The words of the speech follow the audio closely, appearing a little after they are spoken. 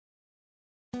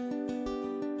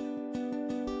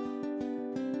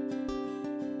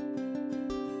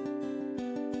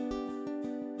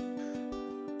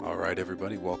All right,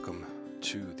 everybody, welcome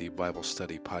to the Bible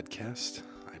Study Podcast.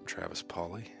 I'm Travis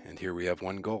Pauly, and here we have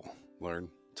one goal: learn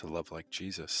to love like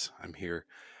Jesus. I'm here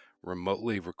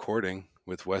remotely recording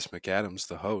with Wes McAdams,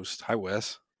 the host. Hi,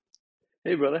 Wes.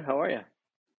 Hey, brother. How are you?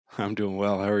 I'm doing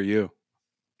well. How are you?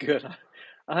 Good.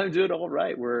 I'm doing all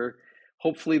right.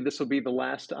 Hopefully this will be the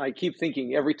last. I keep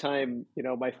thinking every time,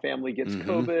 my family gets Mm-hmm.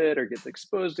 COVID or gets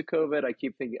exposed to COVID, I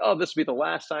keep thinking, oh, this will be the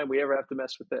last time we ever have to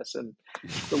mess with this. And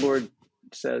the Lord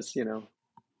says,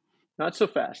 not so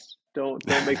fast. Don't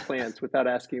make plans without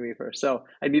asking me first. So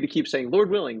I need to keep saying, Lord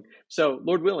willing. So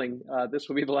Lord willing, this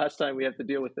will be the last time we have to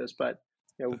deal with this. But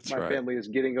That's my right. family is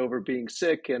getting over being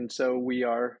sick, and so we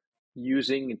are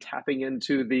using and tapping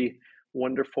into the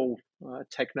wonderful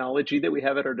technology that we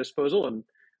have at our disposal, and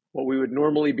what we would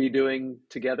normally be doing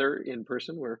together in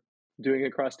person, we're doing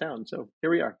across town. So here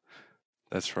we are.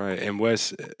 That's right. And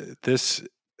Wes, this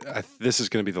is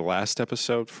going to be the last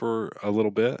episode for a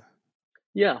little bit.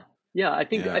 Yeah, yeah. I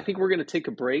think Yeah. we're going to take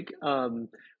a break.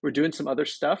 We're doing some other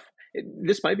stuff.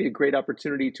 This might be a great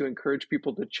opportunity to encourage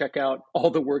people to check out all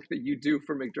the work that you do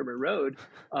for McDermott Road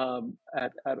on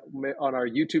our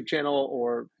YouTube channel,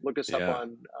 or look us up Yeah.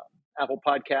 on Apple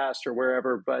Podcast or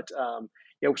wherever. But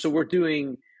yeah, so we're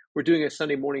doing a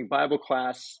Sunday morning Bible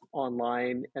class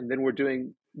online, and then we're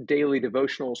doing daily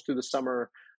devotionals through the summer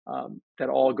that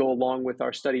all go along with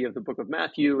our study of the book of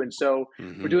Matthew. And so we're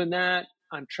Mm-hmm. doing that.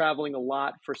 I'm traveling a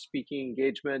lot for speaking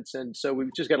engagements. And so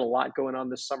we've just got a lot going on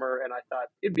this summer. And I thought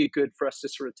it'd be good for us to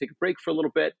sort of take a break for a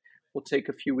little bit. We'll take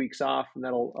a few weeks off, and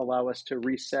that'll allow us to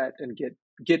reset and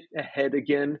get ahead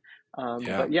again.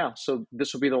 Yeah. But yeah, so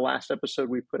this will be the last episode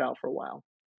we put out for a while.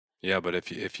 Yeah, but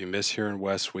if you miss hearing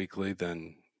Wes weekly,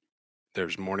 then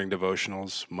there's morning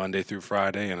devotionals Monday through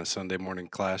Friday and a Sunday morning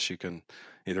class you can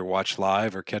either watch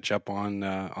live or catch up on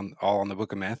the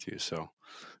book of Matthew. So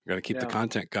we're going to keep the Yeah.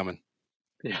 content coming.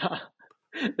 Yeah.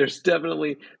 There's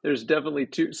definitely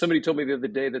two. Somebody told me the other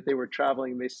day that they were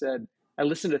traveling. They said, I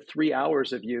listened to 3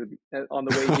 hours of you on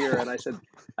the way here. And I said,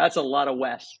 that's a lot of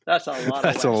Wes. That's a lot of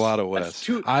That's a Wes. lot of That's Wes.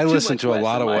 too I listen much to a Wes,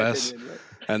 lot in of my Wes, opinion. Right?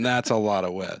 and that's a lot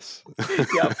of Wes.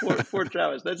 Yeah, poor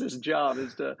Travis. That's his job,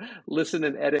 is to listen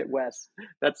and edit Wes.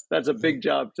 That's a big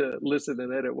job, to listen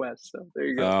and edit Wes. So there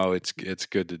you go. Oh, it's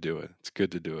good to do it. It's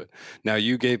good to do it. Now,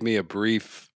 you gave me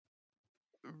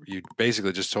you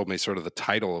basically just told me sort of the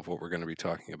title of what we're going to be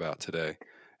talking about today.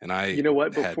 And You know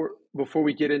what? had, Before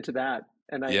we get into that,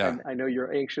 and yeah, I know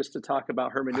you're anxious to talk about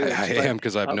I hermeneutics, but am,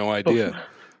 because I have no idea.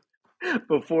 before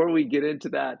before we get into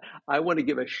that, I want to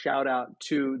give a shout out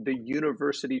to the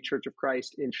University Church of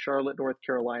Christ in Charlotte, North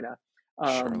Carolina.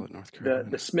 Charlotte, North The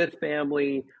Carolina. Smith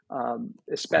family,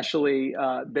 especially,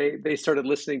 they started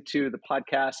listening to the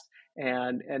podcast,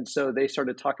 and so they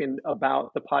started talking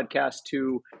about the podcast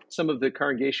to some of the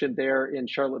congregation there in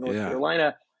Charlotte, North Yeah.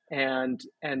 Carolina, and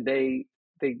they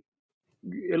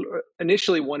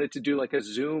initially wanted to do like a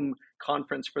Zoom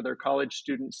conference for their college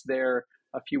students there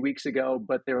a few weeks ago,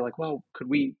 but they were like, well, could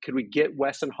we get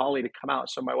Wes and Holly to come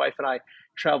out? So my wife and I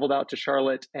traveled out to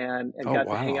Charlotte and Oh, got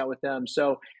to hang wow. out with them.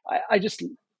 So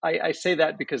I say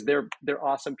that because they're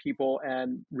awesome people,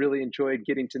 and really enjoyed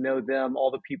getting to know them,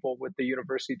 all the people with the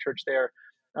University Church there.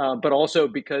 But also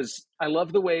because I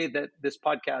love the way that this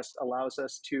podcast allows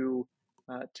us to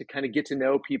kind of get to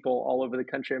know people all over the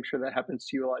country. I'm sure that happens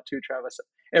to you a lot too, Travis. Oh,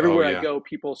 Everywhere I yeah. go,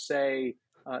 people say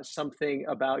something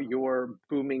about your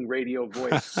booming radio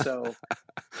voice. So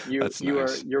That's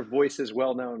nice. your voice is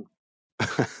well known.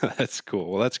 That's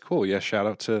cool. Well, that's cool. Yeah. Shout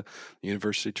out to the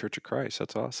University Church of Christ.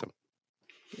 That's awesome.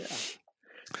 Yeah.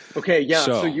 Okay. Yeah.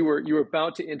 So So, you were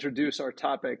about to introduce our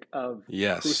topic of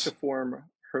yes, cruciform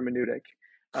hermeneutic.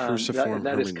 Cruciform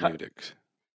That is Hermeneutic.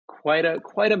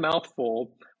 quite a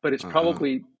mouthful, but it's Uh-huh.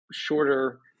 probably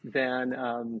shorter than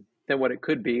what it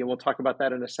could be, and we'll talk about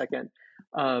that in a second.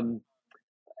 Um,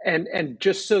 and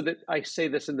just so that I say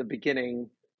this in the beginning,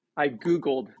 I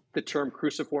Googled the term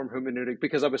cruciform hermeneutic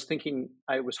because I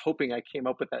was hoping I came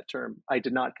up with that term. I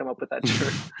did not come up with that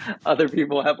term. Other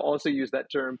people have also used that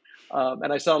term.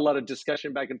 And I saw a lot of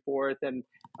discussion back and forth, and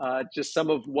just some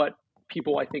of what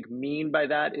people I think mean by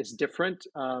that is different.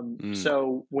 Mm.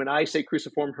 So when I say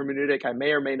cruciform hermeneutic, I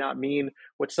may or may not mean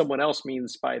what someone else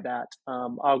means by that.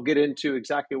 I'll get into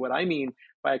exactly what I mean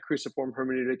by a cruciform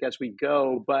hermeneutic as we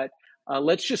go, but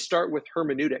let's just start with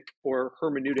hermeneutic or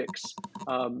hermeneutics,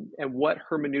 and what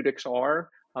hermeneutics are.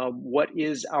 What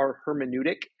is our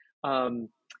hermeneutic?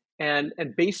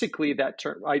 And basically that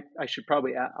term, I should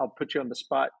probably, I'll put you on the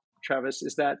spot, Travis.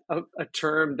 Is that a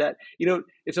term that,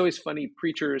 it's always funny,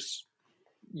 preachers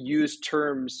use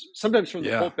terms sometimes from the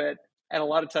Yeah. pulpit, and a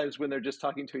lot of times when they're just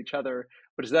talking to each other.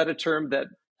 But is that a term that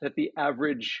the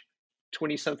average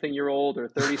 20-something-year-old or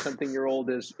 30-something-year-old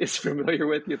is familiar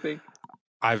with, you think?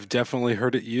 I've definitely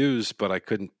heard it used, but I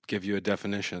couldn't give you a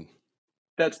definition.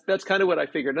 That's kind of what I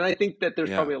figured, and I think that there's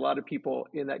Yeah. probably a lot of people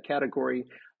in that category.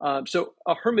 So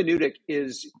a hermeneutic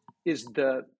is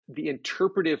the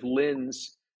interpretive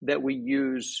lens that we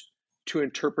use to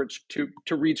interpret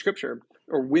to read scripture,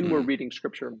 or when we're Mm, reading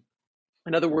scripture.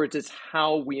 In other words, it's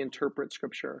how we interpret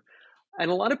scripture.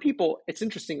 And a lot of people, it's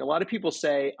interesting. A lot of people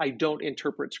say, "I don't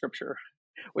interpret scripture,"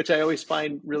 which I always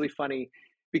find really funny,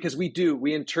 because we do.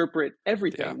 We interpret yeah.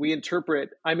 everything.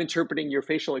 I'm interpreting your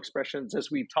facial expressions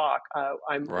as we talk.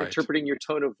 I'm Right. interpreting your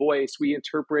tone of voice. We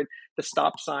interpret the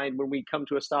stop sign when we come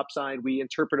to a stop sign. We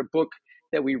interpret a book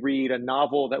that we read, a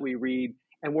novel that we read,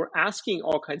 and we're asking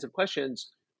all kinds of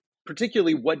questions,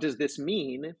 particularly, what does this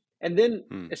mean? And then,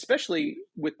 Mm, especially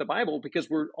with the Bible, because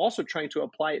we're also trying to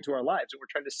apply it to our lives. And we're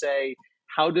trying to say,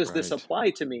 how does this right. apply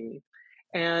to me?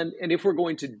 And if we're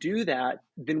going to do that,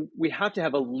 then we have to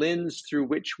have a lens through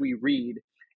which we read.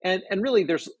 And really,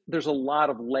 there's a lot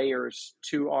of layers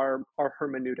to our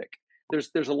hermeneutic.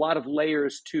 There's a lot of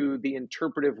layers to the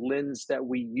interpretive lens that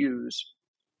we use.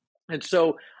 And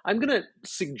so I'm going to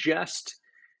suggest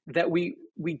that we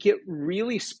get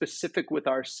really specific with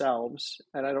ourselves,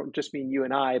 and I don't just mean you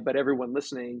and I, but everyone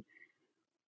listening,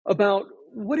 about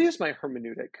what is my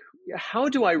hermeneutic? How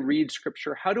do I read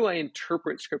scripture? How do I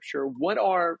interpret scripture? What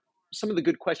are some of the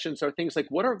good questions? Are things like,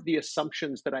 what are the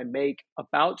assumptions that I make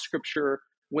about scripture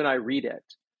when I read it?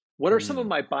 What are some of Mm,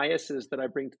 my biases that I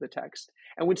bring to the text?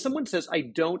 And when someone says, I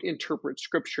don't interpret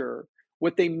scripture,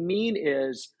 what they mean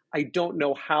is, I don't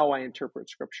know how I interpret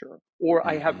scripture, or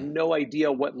I have mm-hmm. no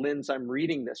idea what lens I'm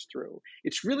reading this through.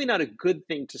 It's really not a good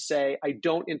thing to say, I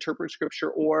don't interpret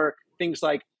scripture, or things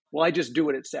like, well, I just do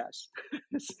what it says.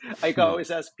 I Hmm. always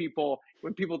ask people,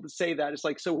 when people say that, it's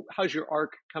like, so how's your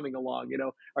ark coming along?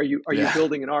 Are you Yeah.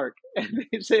 building an ark? And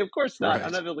they say, of course not. I'm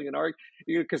Right. not building an ark,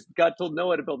 because God told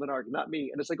Noah to build an ark, not me.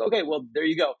 And it's like, okay, well, there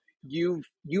you go.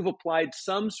 You've applied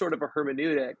some sort of a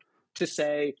hermeneutic to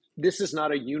say, this is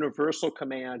not a universal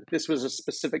command. This was a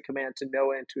specific command to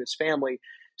Noah and to his family.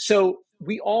 So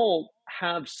we all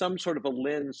have some sort of a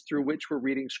lens through which we're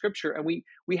reading scripture, and we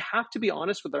have to be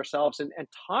honest with ourselves and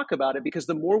talk about it, because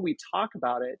the more we talk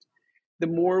about it, the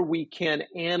more we can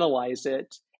analyze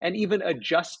it and even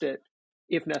adjust it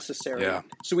if necessary. Yeah.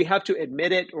 So we have to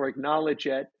admit it or acknowledge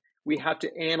it. We have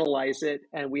to analyze it,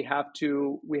 and we have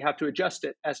to adjust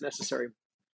it as necessary.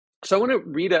 So I want to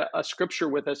read a scripture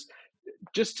with us,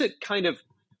 just to kind of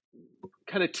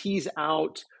tease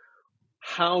out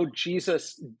how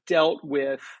Jesus dealt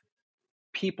with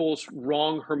people's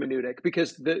wrong hermeneutic,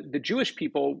 because the Jewish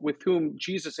people with whom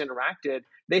Jesus interacted,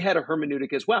 they had a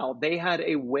hermeneutic as well. They had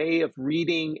a way of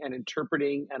reading and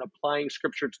interpreting and applying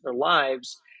scripture to their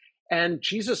lives. And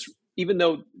Jesus, even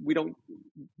though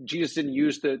Jesus didn't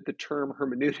use the term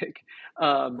hermeneutic,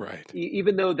 Right.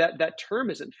 even though that term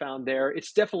isn't found there,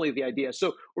 it's definitely the idea.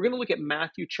 So we're going to look at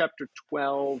Matthew chapter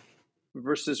 12,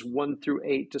 verses 1 through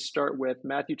 8 to start with.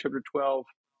 Matthew chapter 12,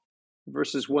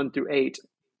 verses 1 through 8.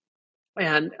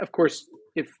 And of course,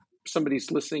 if somebody's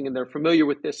listening and they're familiar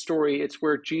with this story, it's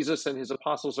where Jesus and his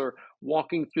apostles are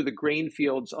walking through the grain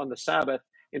fields on the Sabbath.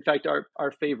 In fact,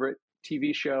 our favorite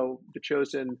TV show, The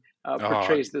Chosen, Oh,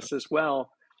 portrays this as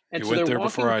well. And you so went they're there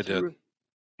before walking I did. through.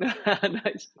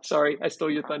 Nice. Sorry, I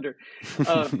stole your thunder.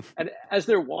 And as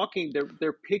they're walking,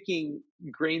 they're picking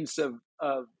grains of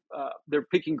they're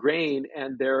picking grain,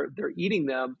 and they're eating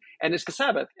them. And it's the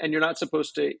Sabbath, and you're not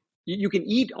supposed to. You can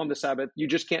eat on the Sabbath, you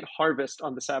just can't harvest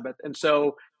on the Sabbath. And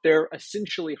so they're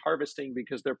essentially harvesting,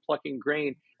 because they're plucking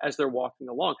grain as they're walking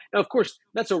along. Now, of course,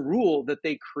 that's a rule that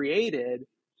they created,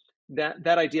 that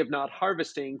idea of not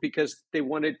harvesting, because they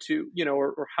wanted to,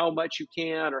 or how much you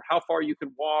can, or how far you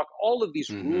can walk, all of these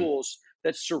Hmm. rules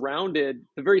that surrounded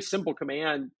the very simple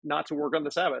command not to work on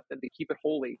the Sabbath and to keep it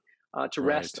holy, to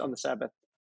rest Right. on the Sabbath.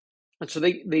 And so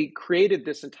they created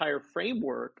this entire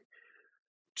framework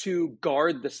to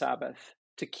guard the Sabbath,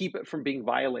 to keep it from being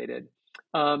violated.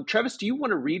 Travis, do you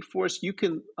want to read for us? You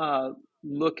can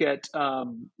look at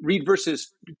read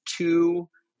verses 2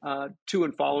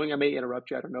 and following. I may interrupt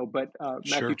you, I don't know, but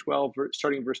Matthew Sure. 12,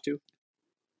 starting in verse 2.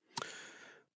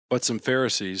 But some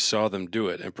Pharisees saw them do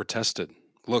it and protested,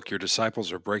 "Look, your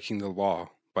disciples are breaking the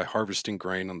law by harvesting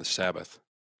grain on the Sabbath."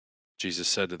 Jesus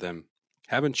said to them,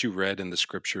 "Haven't you read in the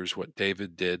scriptures what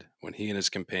David did when he and his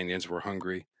companions were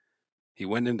hungry? He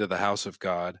went into the house of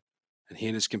God, and he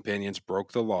and his companions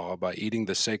broke the law by eating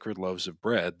the sacred loaves of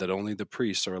bread that only the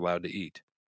priests are allowed to eat.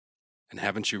 And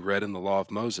haven't you read in the law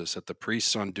of Moses that the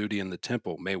priests on duty in the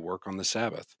temple may work on the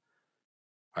Sabbath?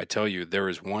 I tell you, there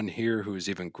is one here who is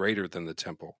even greater than the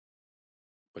temple.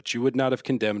 But you would not have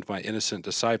condemned my innocent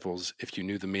disciples if you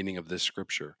knew the meaning of this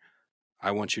scripture.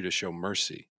 I want you to show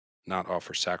mercy, not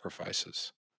offer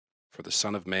sacrifices. For the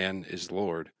Son of Man is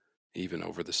Lord, even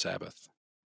over the Sabbath.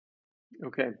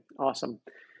 Okay, awesome.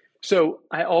 So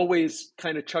I always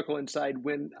kind of chuckle inside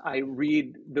when I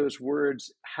read those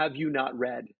words, have you not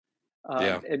read?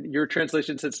 Yeah, And your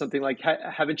translation said something like,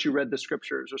 haven't you read the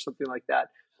scriptures or something like that?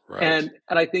 right. And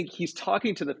I think he's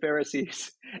talking to the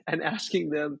Pharisees and asking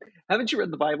them, haven't you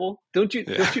read the Bible? Don't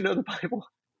Yeah, you know the Bible?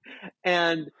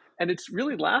 and and it's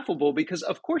really laughable because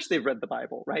of course they've read the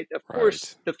Bible, right? Of right.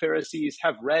 course the Pharisees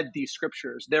have read these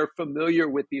scriptures. They're familiar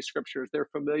with these scriptures. They're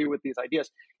familiar with these ideas.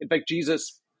 In fact,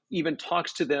 Jesus even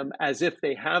talks to them as if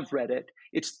they have read it.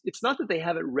 It's not that they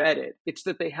haven't read it, it's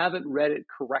that they haven't read it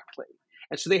correctly.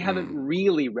 And so they haven't Mm,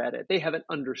 really read it. They haven't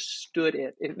understood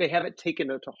it. They haven't taken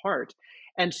it to heart.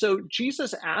 And so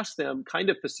Jesus asked them kind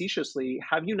of facetiously,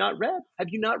 have you not read? Have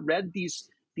you not read these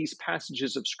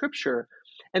passages of scripture?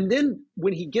 And then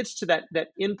when he gets to that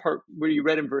end part where you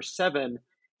read in verse 7,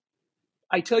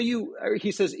 I tell you,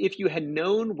 he says, if you had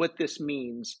known what this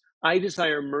means, I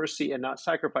desire mercy and not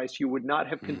sacrifice, you would not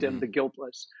have condemned hmm the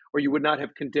guiltless, or you would not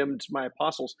have condemned my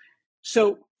apostles.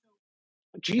 So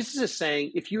Jesus is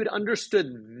saying, if you had understood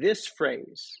this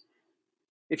phrase,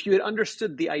 if you had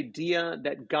understood the idea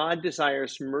that God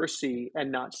desires mercy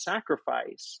and not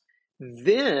sacrifice,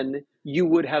 then you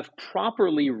would have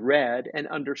properly read and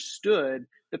understood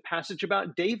the passage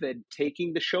about David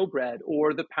taking the showbread,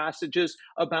 or the passages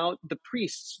about the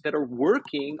priests that are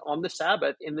working on the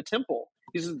Sabbath in the temple.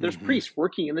 There's hmm priests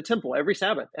working in the temple every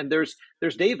Sabbath, and there's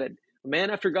David, a man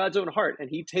after God's own heart, and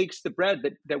he takes the bread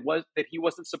that he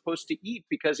wasn't supposed to eat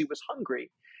because he was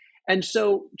hungry. And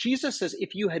so Jesus says,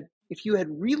 if you had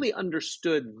really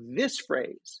understood this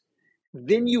phrase,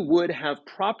 then you would have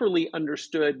properly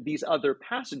understood these other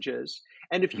passages.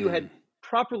 And if you mm, had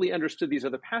properly understood these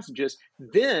other passages,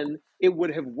 then it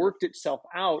would have worked itself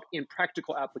out in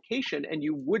practical application, and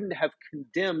you wouldn't have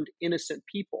condemned innocent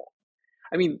people.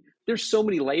 I mean, there's so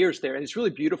many layers there, and it's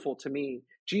really beautiful to me.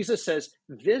 Jesus says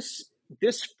this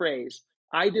phrase,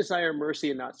 "I desire mercy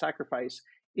and not sacrifice,"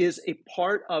 is a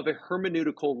part of a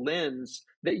hermeneutical lens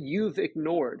that you've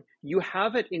ignored. You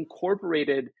haven't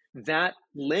incorporated that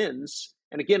lens.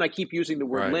 And again, I keep using the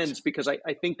word right. lens because I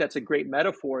think that's a great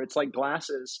metaphor. It's like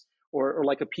glasses, or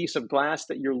like a piece of glass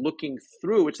that you're looking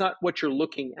through. It's not what you're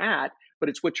looking at, but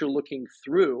it's what you're looking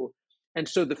through. And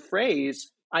so the phrase,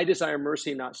 I desire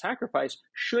mercy, not sacrifice,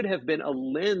 should have been a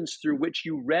lens through which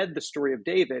you read the story of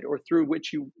David, or through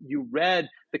which you read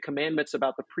the commandments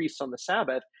about the priests on the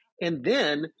Sabbath. And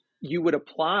then you would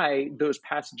apply those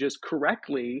passages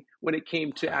correctly when it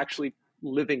came to Right. actually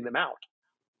living them out.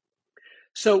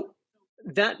 So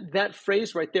that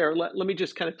phrase right there, let me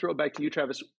just kind of throw it back to you,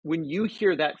 Travis. When you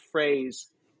hear that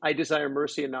phrase, I desire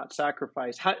mercy and not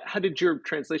sacrifice, how did your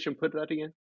translation put that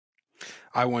again?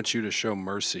 I want you to show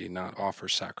mercy, not offer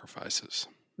sacrifices.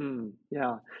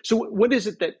 Yeah. So what is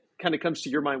it that kind of comes to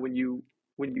your mind when you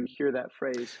hear that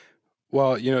phrase?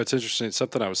 Well, it's interesting. It's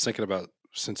something I was thinking about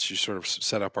since you sort of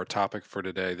set up our topic for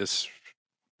today. This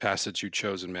passage you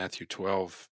chose in Matthew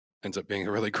 12 ends up being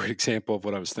a really great example of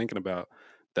what I was thinking about.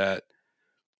 That,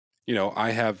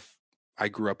 I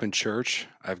grew up in church.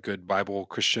 I have good Bible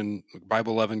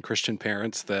loving Christian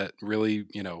parents that really,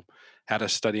 had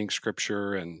us studying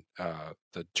scripture. And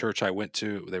the church I went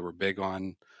to, they were big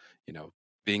on, you know,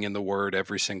 being in the Word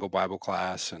every single Bible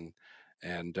class. And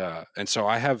so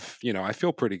I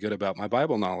feel pretty good about my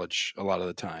Bible knowledge a lot of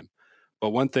the time. But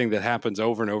one thing that happens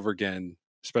over and over again,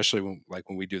 especially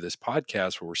when we do this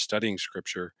podcast where we're studying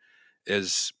scripture,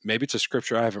 is maybe it's a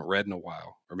scripture I haven't read in a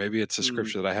while, or maybe it's a Mm,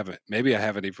 scripture that maybe I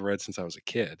haven't even read since I was a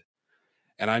kid.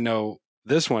 And I know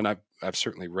this one, I've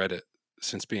certainly read it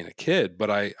since being a kid, but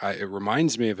it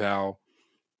reminds me of how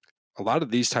a lot of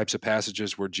these types of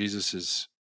passages where Jesus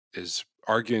is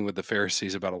arguing with the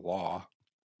Pharisees about a law,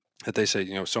 that they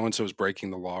say, so and so is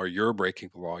breaking the law, or you're breaking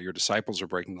the law, your disciples are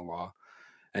breaking the law.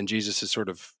 And Jesus is sort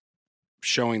of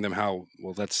showing them how,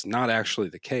 well, that's not actually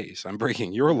the case. I'm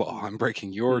breaking your law, hmm I'm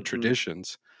breaking your hmm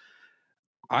traditions.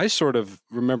 I sort of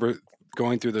remember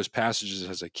going through those passages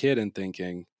as a kid and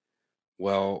thinking,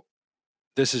 well,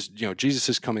 this is, Jesus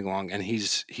is coming along and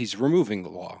he's removing the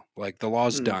law. Like the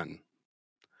law's mm, done.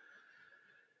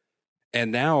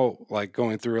 And now, like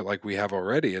going through it like we have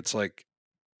already, it's like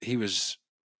he was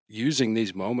using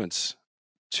these moments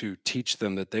to teach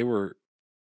them that they were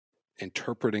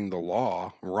interpreting the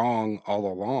law wrong all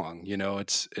along.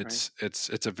 It's right. it's it's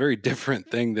it's a very different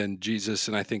thing than Jesus.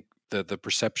 And I think the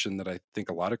perception that I think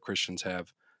a lot of Christians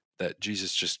have, that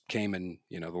Jesus just came and,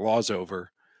 the law's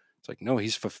over, It's like, no,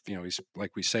 he's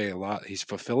like we say a lot, he's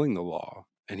fulfilling the law,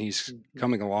 and he's Mhm.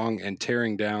 coming along and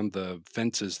tearing down the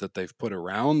fences that they've put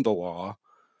around the law,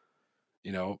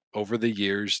 over the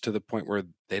years, to the point where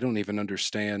they don't even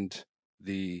understand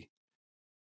the,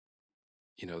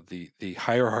 the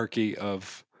hierarchy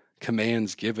of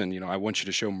commands given. I want you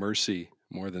to show mercy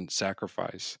more than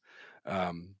sacrifice,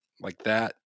 like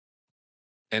that.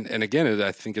 And again,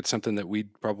 I think it's something that we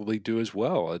probably do as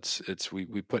well.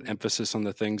 We put Mhm. emphasis on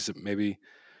the things that maybe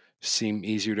seem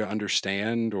easier to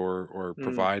understand, or Mm.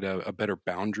 provide a better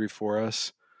boundary for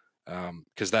us.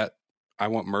 Because that, I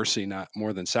want mercy not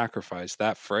more than sacrifice,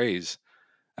 that phrase,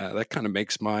 that kind of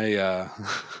makes my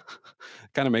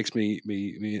kind of makes me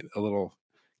a little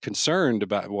concerned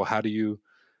about, well, how do you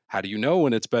know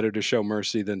when it's better to show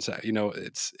mercy than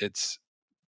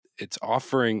it's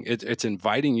offering it's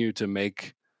inviting you to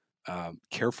make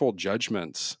careful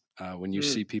judgments when you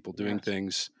see Mm. people doing Yes.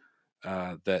 things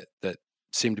that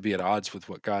seem to be at odds with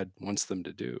what God wants them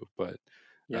to do. But uh,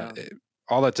 Yeah. it,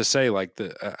 all that to say, like,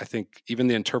 I think even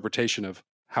the interpretation of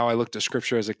how I looked at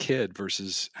Scripture as a kid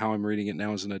versus how I'm reading it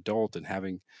now as an adult, and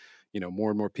having, more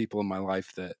and more people in my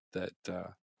life that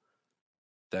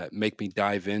make me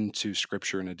dive into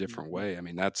Scripture in a different Mhm. way. I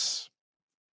mean,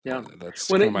 Yeah. that's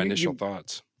Well, kind of my you initial you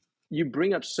thoughts. you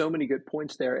bring up so many good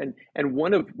points there, and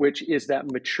one of which is that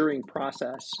maturing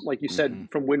process, like you said, Hmm.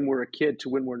 from when we're a kid to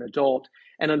when we're an adult.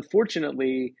 And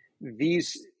unfortunately,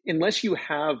 these, unless you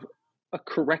have a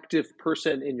corrective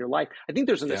person in your life, I think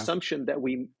there's an Yeah. assumption that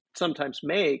we sometimes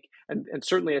make, and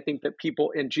certainly I think that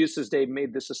people in Jesus' day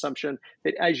made this assumption,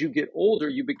 that as you get older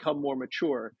you become more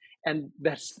mature. And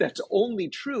that's only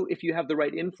true if you have the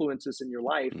right influences in your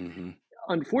life. Hmm.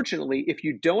 Unfortunately, if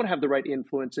you don't have the right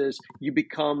influences, you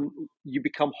become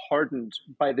hardened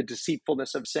by the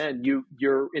deceitfulness of sin.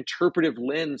 Your interpretive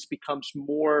lens becomes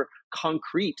more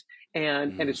concrete,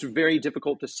 and Hmm. it's very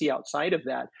difficult to see outside of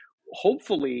that.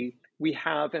 Hopefully, we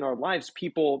have in our lives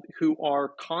people who are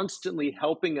constantly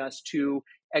helping us to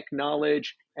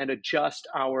acknowledge and adjust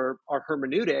our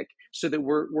hermeneutic, so that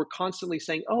we're constantly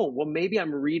saying, oh, well, maybe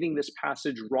I'm reading this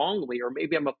passage wrongly, or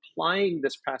maybe I'm applying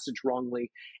this passage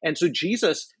wrongly. And so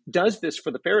Jesus does this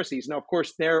for the Pharisees. Now, of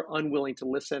course, they're unwilling to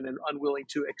listen and unwilling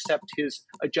to accept his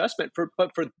adjustment.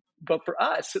 But for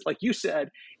us, like you said,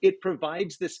 it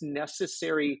provides this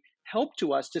necessary help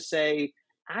to us to say,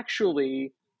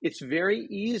 actually, it's very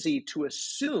easy to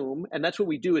assume, and that's what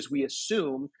we do, is we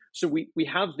assume. So we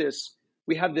have this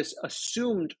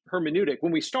assumed hermeneutic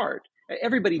when we start.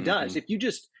 Everybody Hmm. does. If you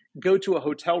just go to a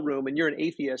hotel room and you're an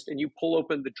atheist and you pull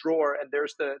open the drawer and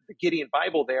there's the Gideon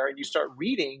Bible there and you start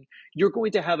reading, you're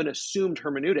going to have an assumed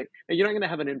hermeneutic. And you're not going to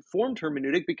have an informed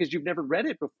hermeneutic because you've never read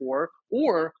it before,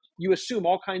 or you assume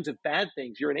all kinds of bad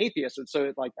things. You're an atheist, and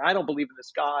so, like, I don't believe in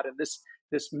this God and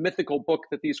this mythical book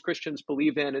that these Christians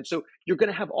believe in. And so you're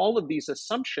going to have all of these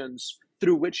assumptions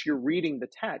through which you're reading the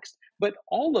text. But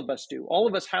all of us do. All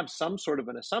of us have some sort of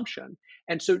an assumption.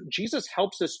 And so Jesus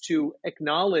helps us to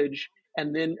acknowledge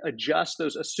and then adjust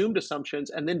those assumed assumptions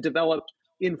and then develop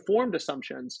informed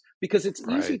assumptions, because it's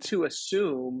easy Right. to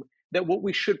assume that what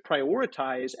we should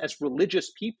prioritize as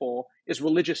religious people is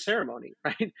religious ceremony,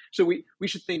 right? So we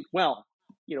should think, well,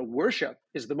 worship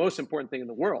is the most important thing in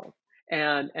the world,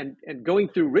 and going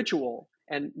through ritual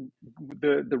and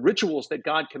the rituals that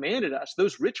God commanded us,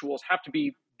 those rituals have to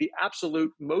be the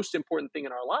absolute most important thing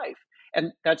in our life.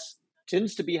 And that's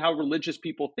tends to be how religious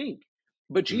people think.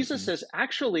 But Jesus Hmm. says,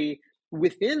 actually,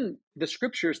 within the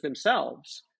scriptures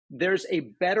themselves, there's a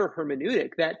better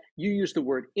hermeneutic, that you use the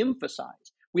word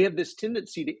emphasize. We have this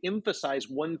tendency to emphasize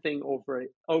one thing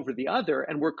over the other,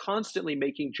 and we're constantly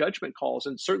making judgment calls.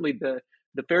 And certainly the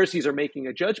Pharisees are making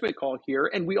a judgment call here,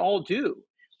 and we all do.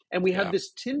 And we have Yeah.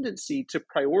 this tendency to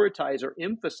prioritize or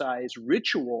emphasize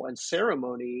ritual and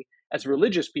ceremony as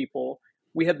religious people.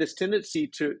 We have this tendency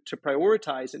to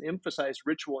prioritize and emphasize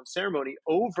ritual and ceremony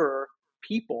over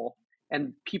people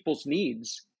and people's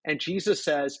needs. And Jesus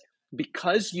says,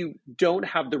 because you don't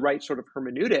have the right sort of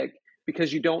hermeneutic,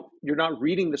 because you're not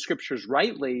reading the scriptures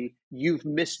rightly, you've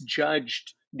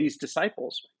misjudged these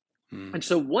disciples. Mm. And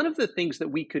so one of the things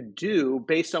that we could do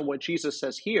based on what Jesus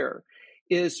says here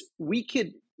is we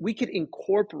could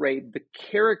incorporate the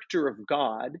character of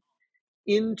God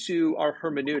into our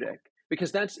hermeneutic,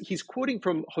 because that's he's quoting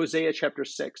from Hosea chapter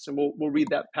 6, and we'll read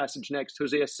that passage next,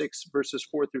 Hosea 6 verses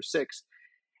 4 through 6.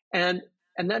 And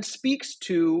that speaks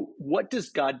to, what does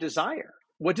God desire?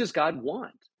 What does God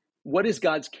want? What is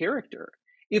God's character?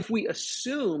 If we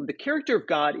assume the character of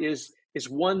God is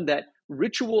one that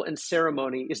ritual and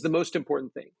ceremony is the most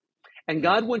important thing, and Mm.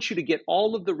 God wants you to get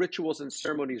all of the rituals and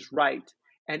ceremonies right,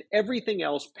 and everything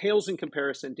else pales in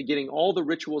comparison to getting all the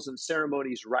rituals and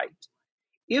ceremonies right.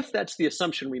 If that's the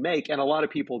assumption we make, and a lot of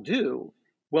people do,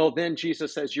 well, then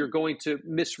Jesus says you're going to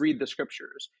misread the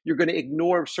scriptures. You're going to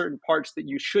ignore certain parts that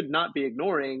you should not be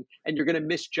ignoring, and you're going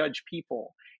to misjudge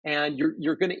people. And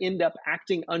you're going to end up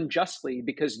acting unjustly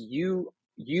because you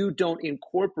don't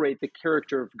incorporate the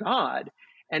character of God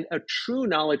and a true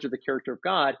knowledge of the character of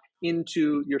God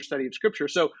into your study of scripture.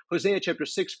 So Hosea chapter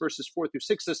 6, verses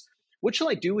 4-6 says, "What shall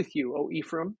I do with you, O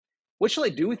Ephraim? What shall I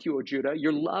do with you, O Judah?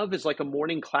 Your love is like a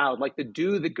morning cloud, like the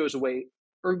dew that goes away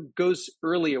or goes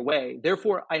early away.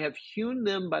 Therefore, I have hewn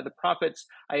them by the prophets.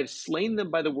 I have slain them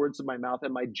by the words of my mouth,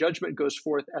 and my judgment goes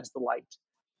forth as the light."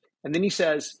 And then he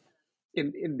says,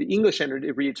 in the English standard,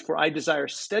 it reads, "For I desire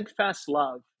steadfast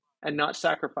love and not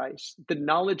sacrifice, the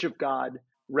knowledge of God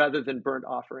rather than burnt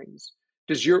offerings."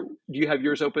 Do you have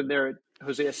yours open there at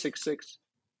Hosea 6:6?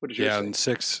 What does yours Yeah, say?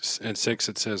 in 6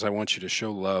 it says, "I want you to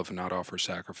show love, not offer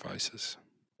sacrifices.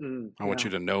 I want Yeah. you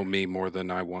to know me more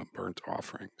than I want burnt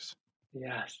offerings."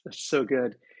 Yes, that's so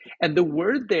good. And the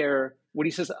word there, when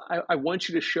he says, I want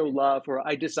you to show love, or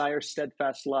I desire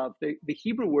steadfast love, the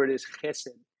Hebrew word is chesed.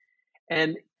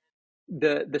 And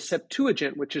the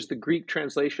Septuagint, which is the Greek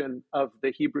translation of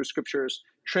the Hebrew scriptures,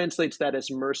 translates that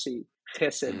as mercy,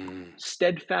 chesed, Mm,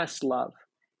 steadfast love.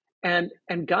 And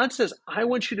God says, I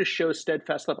want you to show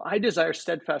steadfast love. I desire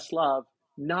steadfast love,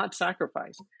 not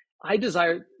sacrifice. I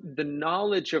desire the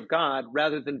knowledge of God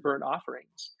rather than burnt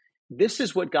offerings. This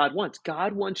is what God wants.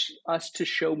 God wants us to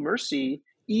show mercy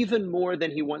even more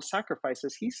than he wants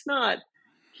sacrifices. He's mm,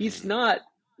 not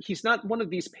he's not one of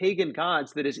these pagan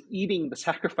gods that is eating the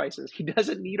sacrifices. He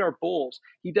doesn't need our bulls.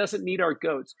 He doesn't need our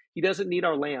goats. He doesn't need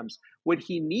our lambs. What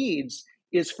he needs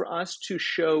is for us to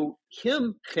show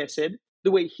him chesed,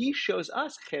 the way he shows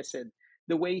us chesed,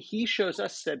 the way he shows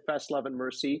us steadfast love and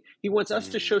mercy. He wants us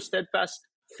to mm. show steadfast,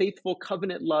 faithful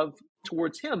covenant love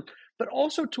towards him, but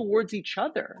also towards each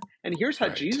other. And here's how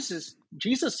Right.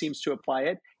 Jesus seems to apply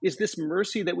it, is this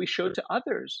mercy that we show to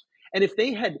others. And if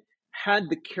they had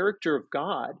the character of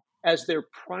God as their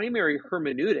primary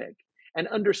hermeneutic and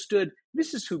understood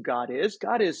this is who God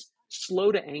is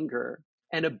slow to anger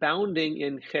and abounding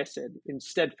in chesed, in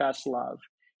steadfast love.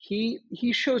 He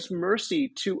shows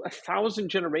mercy to 1,000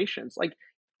 generations. Like,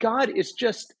 God is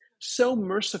just so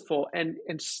merciful and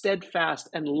steadfast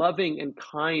and loving and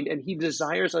kind, and he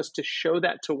desires us to show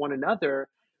that to one another.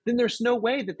 Then there's no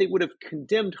way that they would have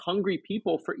condemned hungry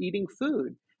people for eating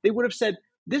food. They would have said,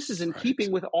 this is in Right.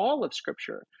 keeping with all of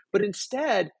Scripture. But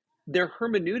instead, their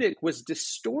hermeneutic was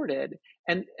distorted.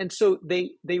 And so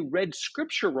they read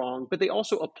Scripture wrong, but they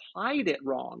also applied it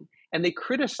wrong. And they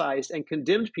criticized and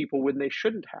condemned people when they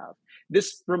shouldn't have.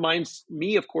 This reminds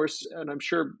me, of course, and I'm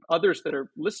sure others that are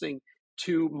listening,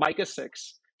 to Micah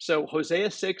 6. So Hosea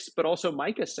 6, but also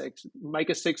Micah 6.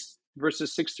 Micah 6,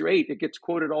 verses 6-8, it gets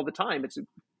quoted all the time. It's a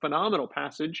phenomenal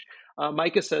passage.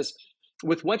 Micah says,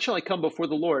 with what shall I come before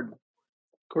the Lord?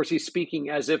 Of course, he's speaking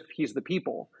as if he's the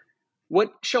people.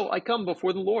 What shall I come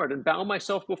before the Lord and bow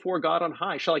myself before God on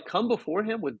high? Shall I come before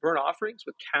him with burnt offerings,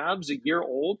 with calves a year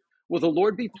old? Will the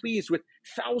Lord be pleased with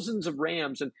thousands of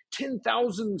rams and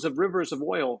 10,000s of rivers of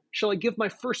oil? Shall I give my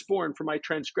firstborn for my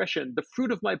transgression, the fruit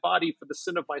of my body for the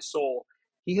sin of my soul?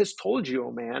 He has told you,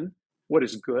 O man, what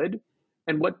is good,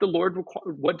 and what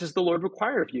does the Lord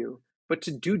require of you, but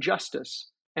to do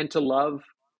justice and to love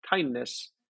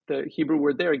kindness. The Hebrew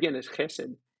word there again is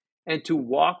chesed, and to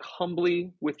walk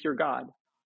humbly with your God.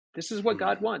 This is what Mm,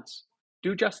 God wants.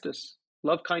 Do justice,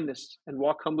 love kindness, and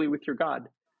walk humbly with your God.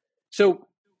 So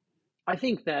I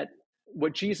think that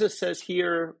what Jesus says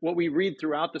here, what we read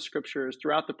throughout the scriptures,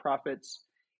 throughout the prophets,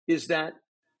 is that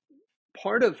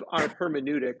part of our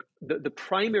hermeneutic, the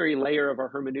primary layer of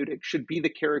our hermeneutic, should be the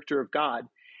character of God.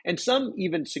 And some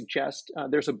even suggest,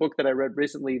 there's a book that I read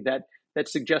recently that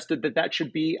suggested that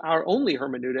should be our only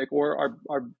hermeneutic, or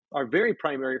our very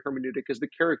primary hermeneutic is the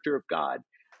character of God.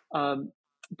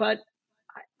 But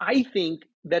I think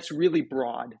that's really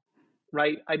broad,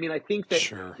 right? I mean, I think that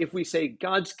sure. if we say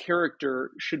God's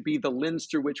character should be the lens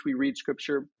through which we read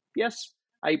scripture, yes,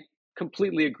 I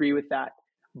completely agree with that.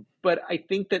 But I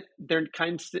think that there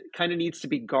kind of needs to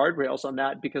be guardrails on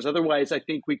that, because otherwise I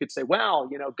think we could say, well,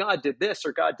 God did this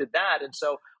or God did that. And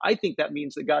so I think that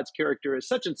means that God's character is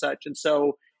such and such. And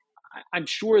so I'm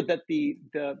sure that the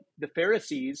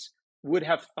Pharisees would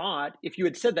have thought, if you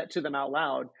had said that to them out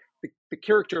loud, the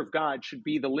character of God should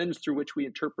be the lens through which we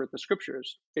interpret the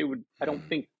scriptures. They would, I don't Mm,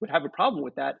 think, would have a problem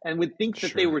with that, and would think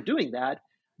that they sure. were doing that,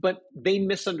 but they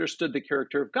misunderstood the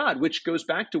character of God, which goes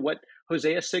back to what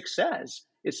Hosea 6 says.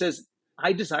 It says,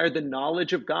 I desire the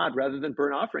knowledge of God rather than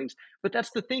burnt offerings. But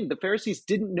that's the thing. The Pharisees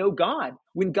didn't know God.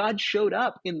 When God showed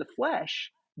up in the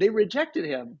flesh, they rejected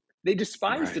him. They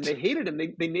despised him. Right. They hated him.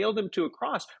 They nailed him to a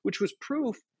cross, which was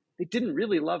proof they didn't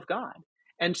really love God.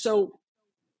 And so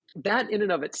that in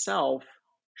and of itself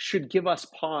should give us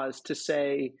pause to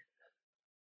say,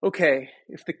 okay,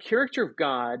 if the character of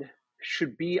God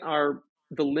should be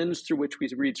the lens through which we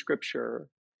read scripture,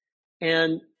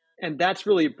 and that's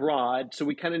really broad, so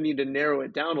we kind of need to narrow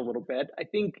it down a little bit. I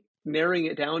think narrowing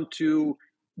it down to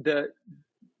the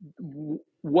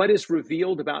what is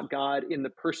revealed about God in the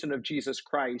person of Jesus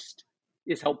Christ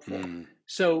is helpful. Mm,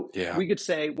 So yeah. we could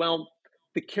say, well,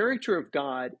 the character of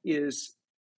God is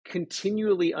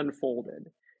continually unfolded.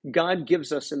 God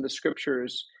gives us in the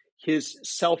scriptures his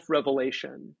self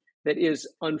revelation that is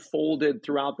unfolded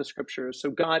throughout the scriptures.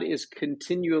 So God is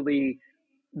continually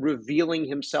revealing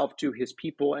himself to his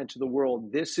people and to the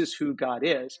world. This is who God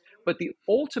is. But the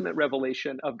ultimate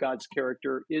revelation of God's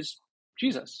character is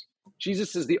Jesus.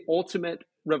 Jesus is the ultimate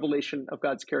revelation of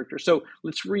God's character. So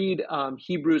let's read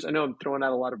Hebrews. I know I'm throwing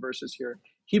out a lot of verses here.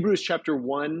 Hebrews chapter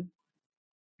 1,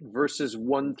 verses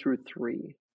 1 through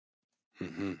 3.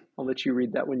 Hmm. I'll let you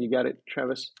read that when you got it,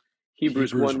 Travis.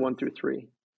 Hebrews Hebrews, 1, 1 through 3.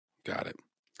 got it.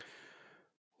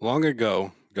 Long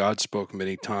ago, God spoke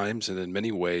many times and in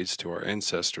many ways to our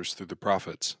ancestors through the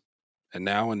prophets. And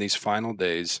now, in these final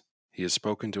days, he has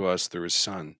spoken to us through his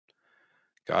Son.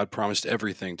 God promised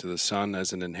everything to the Son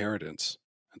as an inheritance,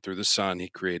 and through the Son, he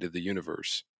created the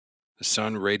universe. The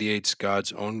Son radiates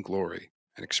God's own glory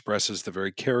and expresses the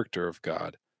very character of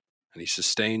God, and he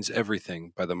sustains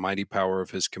everything by the mighty power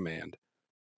of his command.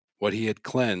 What he had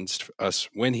cleansed us,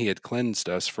 when he had cleansed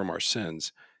us from our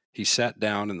sins, he sat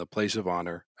down in the place of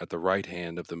honor at the right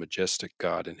hand of the majestic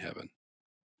God in heaven.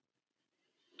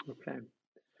 Okay.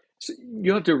 So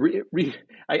you have to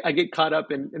I get caught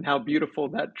up in how beautiful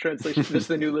that translation, this is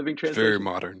the New Living Very Translation.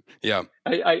 modern. Yeah.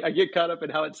 I get caught up in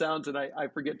how it sounds, and I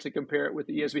forget to compare it with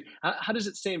the ESV. How does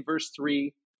it say in verse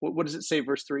 3? What does it say,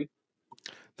 verse 3?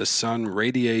 The Son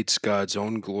radiates God's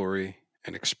own glory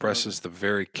and Okay. expresses the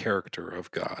very character of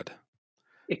God.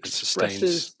 It sustains,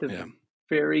 Expresses the yeah,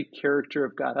 very character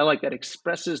of God. I like that.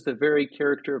 Expresses the very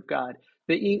character of God.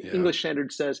 The yeah. English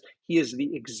Standard says he is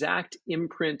the exact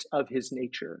imprint of his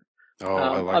nature. Oh,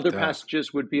 I like Other that.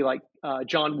 passages would be like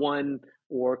John 1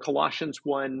 or Colossians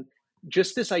 1.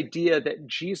 Just this idea that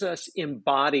Jesus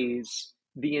embodies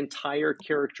the entire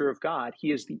character of God.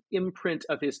 He is the imprint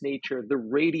of his nature, the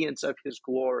radiance of his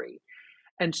glory.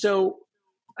 And so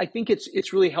I think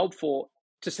it's really helpful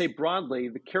to say broadly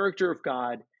the character of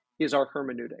God is our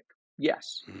hermeneutic.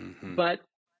 Yes, Hmm. but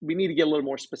we need to get a little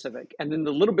more specific. And then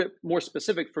the little bit more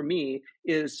specific for me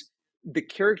is the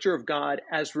character of God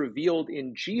as revealed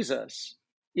in Jesus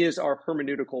is our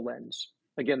hermeneutical lens.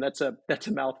 Again, that's a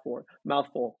mouthful.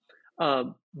 Mouthful.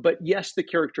 But yes, the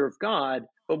character of God,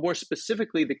 but more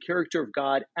specifically, the character of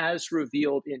God as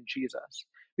revealed in Jesus.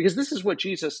 Because this is what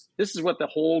the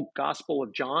whole Gospel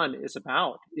of John is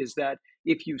about, is that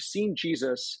if you've seen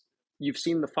Jesus, you've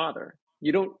seen the Father.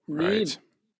 You don't need Right.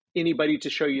 anybody to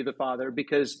show you the Father,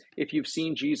 because if you've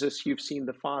seen Jesus, you've seen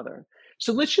the Father.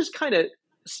 So let's just kind of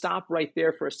stop right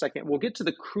there for a second. We'll get to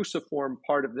the cruciform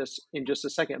part of this in just a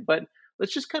second, but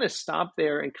let's just kind of stop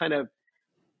there and kind of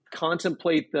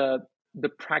contemplate the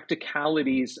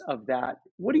practicalities of that.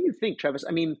 What do you think, Travis?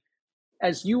 I mean,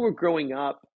 as you were growing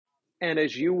up and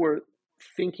as you were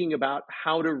thinking about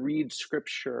how to read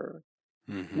scripture,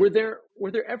 Hmm. were there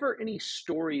ever any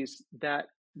stories that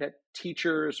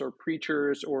teachers or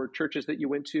preachers or churches that you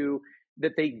went to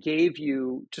that they gave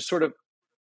you to sort of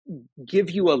give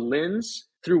you a lens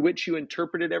through which you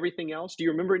interpreted everything else? Do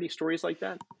you remember any stories like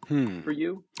that Hmm. for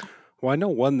you? Well, I know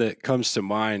one that comes to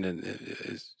mind,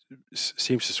 and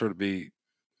seems to sort of be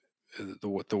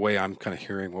the way I'm kind of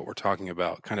hearing what we're talking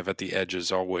about, kind of at the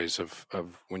edges always of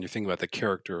when you think about the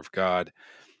character of God,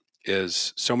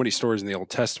 is so many stories in the Old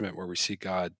Testament where we see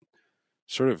God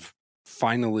sort of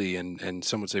finally and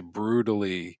some would say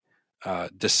brutally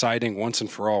deciding once and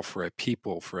for all for a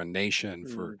people, for a nation,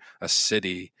 for Mm, a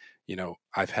city.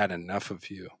 I've had enough of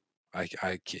you.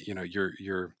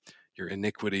 Your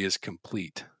iniquity is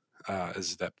complete.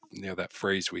 Is that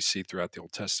phrase we see throughout the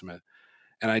Old Testament?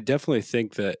 And I definitely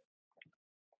think that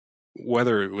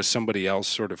whether it was somebody else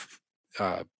sort of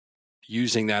uh,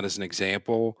 using that as an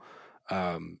example,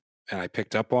 um, and I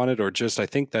picked up on it, or just I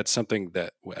think that's something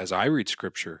that, as I read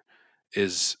Scripture,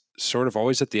 is sort of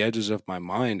always at the edges of my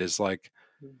mind. Is like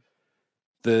mm,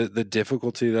 the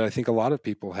difficulty that I think a lot of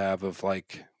people have of,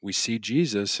 like, we see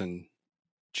Jesus, and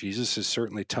Jesus is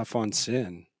certainly tough on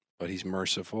sin, but he's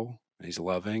merciful and he's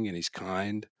loving and he's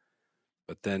kind.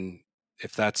 But then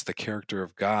if that's the character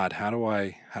of God, how do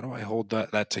I hold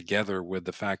that together with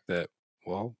the fact that,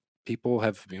 well, people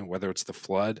have, whether it's the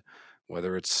flood,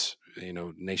 whether it's,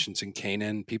 nations in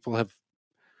Canaan, people have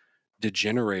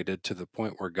degenerated to the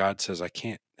point where God says, I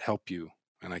can't help you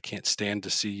and I can't stand to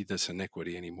see this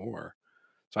iniquity anymore.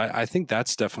 So I think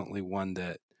that's definitely one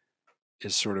that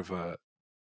is sort of a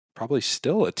probably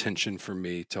still a tension for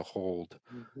me to hold,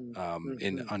 Mm-hmm.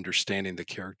 in Mm-hmm. understanding the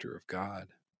character of God.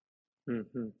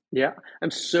 Yeah,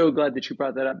 I'm so glad that you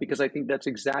brought that up because I think that's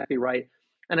exactly right.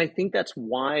 And I think that's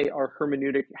why our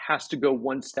hermeneutic has to go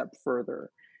one step further.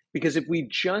 Because if we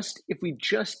just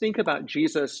think about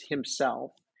Jesus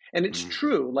himself, and it's Mm,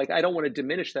 true, like I don't want to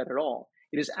diminish that at all.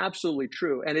 It is absolutely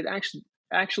true. And it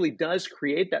actually does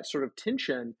create that sort of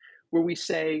tension where we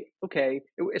say, okay,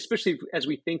 especially as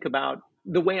we think about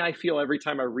the way I feel every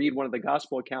time I read one of the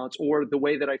gospel accounts, or the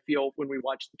way that I feel when we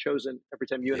watch The Chosen. Every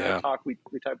time you and I yeah, talk, we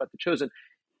talk about The Chosen.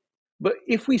 But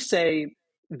if we say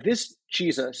this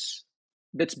Jesus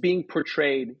that's being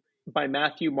portrayed by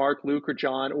Matthew, Mark, Luke, or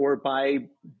John, or by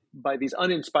these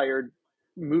uninspired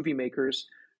movie makers,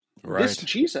 this right,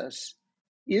 Jesus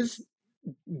is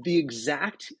the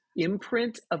exact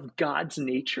imprint of God's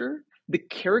nature. The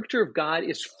character of God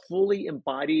is fully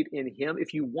embodied in him.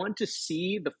 If you want to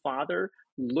see the Father,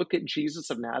 look at Jesus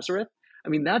of Nazareth. I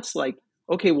mean, that's like,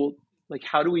 okay, well, like,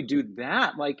 how do we do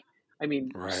that? Like, I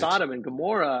mean, right. Sodom and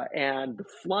Gomorrah and the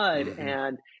flood Hmm.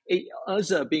 and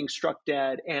Uzzah being struck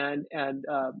dead and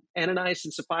Ananias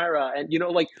and Sapphira and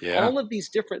like Yeah, all of these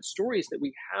different stories that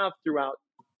we have throughout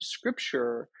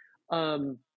Scripture.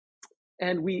 Um,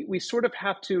 and we sort of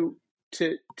have to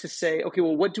say, okay,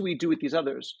 well, what do we do with these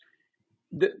others?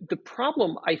 The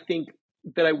problem I think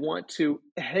that I want to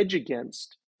hedge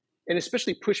against, and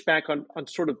especially push back on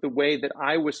sort of the way that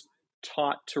I was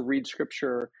taught to read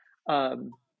scripture,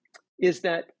 um, is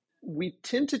that we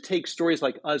tend to take stories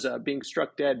like Uzzah being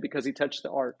struck dead because he touched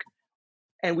the ark,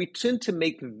 and we tend to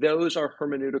make those our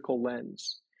hermeneutical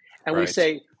lens. And we right.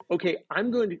 say, okay, I'm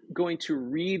going to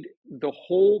read the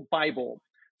whole Bible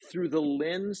through the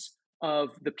lens of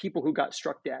the people who got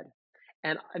struck dead.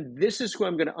 And this is who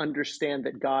I'm going to understand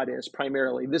that God is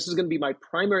primarily. This is going to be my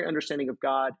primary understanding of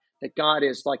God, that God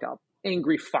is like a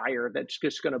angry fire that's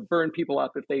just going to burn people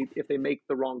up if they make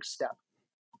the wrong step.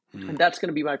 Mm, And that's going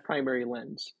to be my primary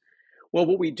lens. Well,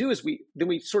 what we do is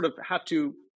we sort of have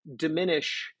to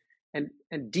diminish and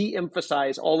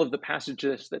de-emphasize all of the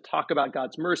passages that talk about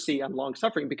God's mercy and long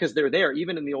suffering, because they're there,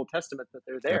 even in the Old Testament, that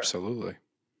they're there, absolutely.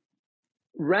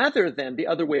 rather than the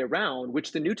other way around,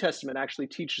 which the New Testament actually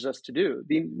teaches us to do.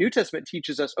 The New Testament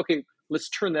teaches us, okay, let's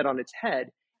turn that on its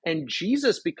head. And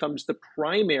Jesus becomes the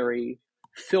primary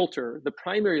filter, the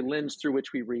primary lens through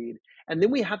which we read. And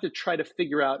then we have to try to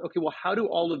figure out, okay, well, how do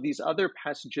all of these other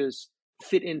passages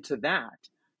fit into that?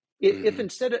 If Hmm.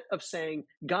 instead of saying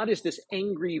God is this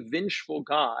angry, vengeful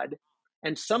God,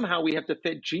 and somehow we have to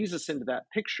fit Jesus into that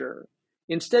picture,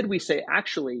 instead we say,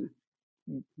 actually,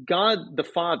 God the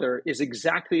Father is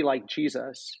exactly like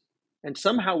Jesus, and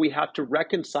somehow we have to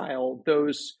reconcile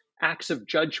those acts of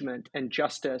judgment and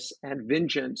justice and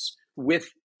vengeance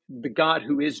with the God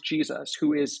who is Jesus,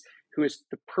 who is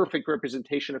the perfect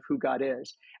representation of who God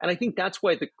is. And I think that's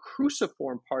why the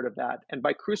cruciform part of that, and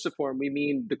by cruciform we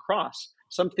mean the cross,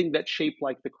 something that's shaped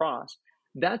like the cross.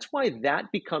 That's why that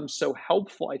becomes so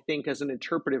helpful, I think, as an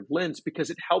interpretive lens, because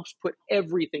it helps put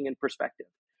everything in perspective.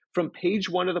 From page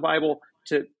one of the Bible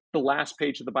to the last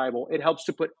page of the Bible, it helps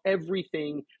to put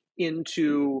everything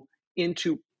into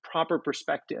proper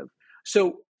perspective.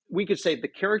 So we could say the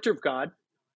character of God,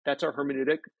 that's our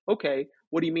hermeneutic. Okay,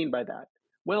 what do you mean by that?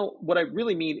 Well, what I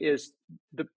really mean is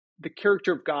the the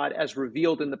character of God as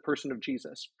revealed in the person of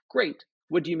Jesus. Great.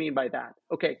 What do you mean by that?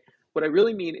 Okay, what I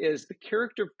really mean is the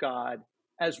character of God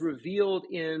as revealed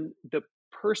in the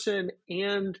person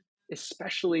and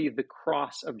especially the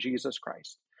cross of Jesus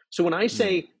Christ. So when I Mm,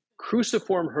 say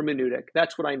cruciform hermeneutic,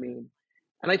 that's what I mean.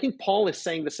 And I think Paul is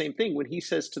saying the same thing when he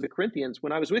says to the Corinthians,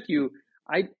 when I was with you,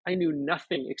 I knew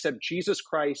nothing except Jesus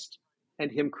Christ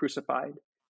and him crucified.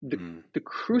 The, mm, the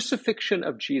crucifixion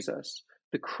of Jesus,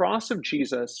 the cross of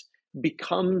Jesus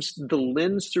becomes the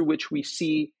lens through which we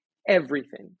see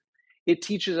everything. It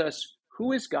teaches us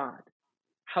who is God?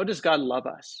 How does God love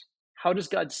us? How does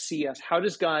God see us? How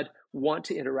does God want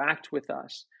to interact with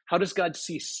us? How does God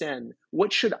see sin?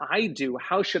 What should I do?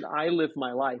 How should I live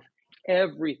my life?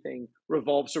 Everything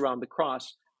revolves around the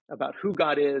cross, about who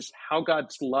God is, how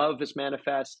God's love is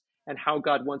manifest, and how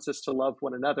God wants us to love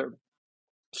one another.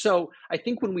 So I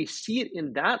think when we see it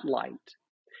in that light,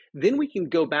 then we can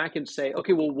go back and say,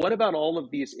 okay, well, what about all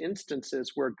of these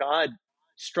instances where God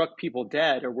struck people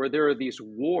dead, or where there are these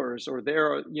wars, or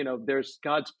there's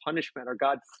God's punishment, or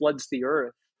God floods the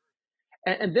earth.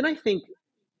 And then I think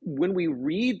when we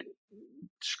read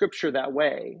scripture that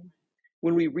way,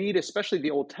 when we read especially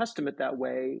the Old Testament that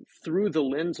way through the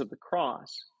lens of the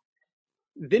cross,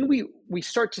 then we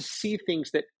start to see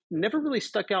things that never really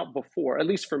stuck out before, at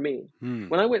least for me. Hmm.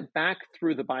 When I went back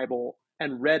through the Bible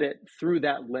and read it through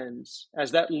that lens,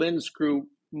 as that lens grew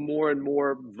more and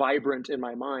more vibrant in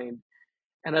my mind,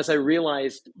 and as I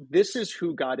realized this is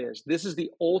who God is, this is the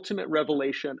ultimate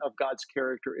revelation of God's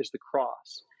character, is the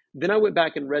cross. Then I went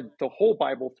back and read the whole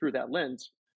Bible through that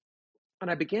lens,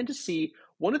 and I began to see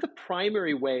one of the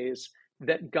primary ways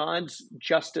that God's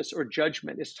justice or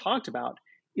judgment is talked about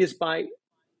is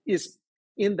is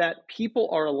in that people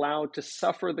are allowed to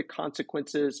suffer the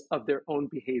consequences of their own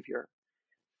behavior.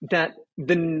 That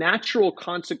the natural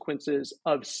consequences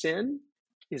of sin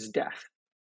is death.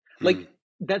 Hmm. Like,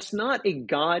 that's not a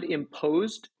God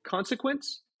imposed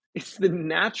consequence. It's the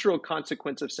natural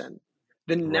consequence of sin.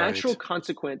 The natural Right.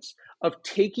 consequence of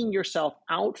taking yourself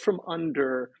out from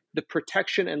under the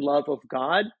protection and love of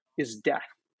God is death.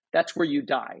 That's where you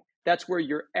die. That's where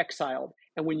you're exiled.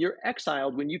 And when you're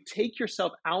exiled, when you take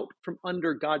yourself out from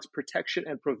under God's protection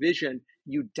and provision,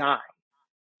 you die.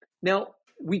 Now,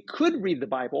 we could read the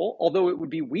Bible, although it would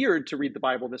be weird to read the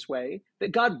Bible this way,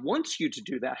 that God wants you to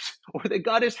do that, or that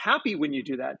God is happy when you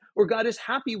do that, or God is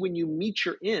happy when you meet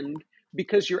your end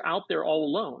because you're out there all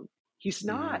alone. He's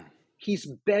not. Hmm. He's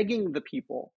begging the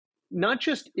people, not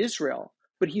just Israel,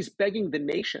 but he's begging the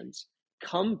nations,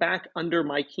 come back under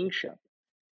my kingship.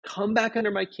 Come back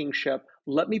under my kingship.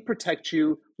 Let me protect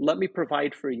you. Let me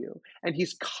provide for you. And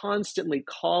he's constantly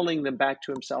calling them back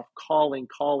to himself, calling,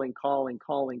 calling, calling,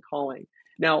 calling, calling.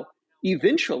 Now,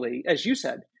 eventually, as you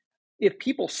said, if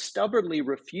people stubbornly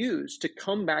refuse to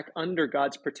come back under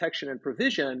God's protection and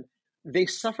provision, they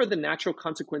suffer the natural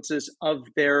consequences of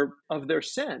their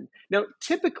sin. Now,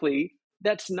 typically,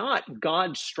 that's not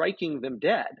God striking them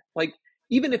dead. Like,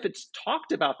 even if it's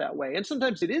talked about that way, and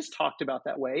sometimes it is talked about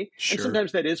that way, and Sure.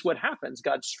 sometimes that is what happens.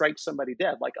 God strikes somebody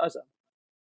dead, like Uzzah.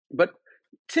 But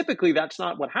typically, that's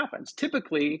not what happens.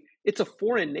 Typically, it's a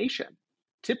foreign nation.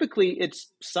 Typically,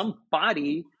 it's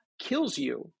somebody kills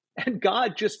you, and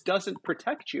God just doesn't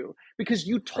protect you because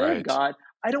you told Right. God,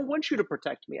 I don't want you to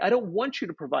protect me. I don't want you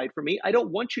to provide for me. I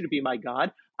don't want you to be my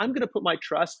God. I'm going to put my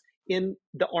trust in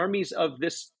the armies of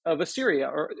Assyria,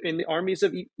 or in the armies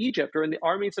of Egypt, or in the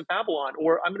armies of Babylon,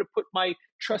 or I'm going to put my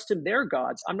trust in their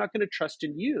gods. I'm not going to trust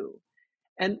in you.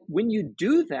 And when you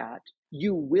do that,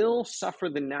 you will suffer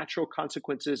the natural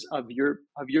consequences of your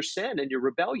sin and your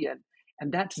rebellion.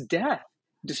 And that's death,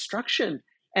 destruction.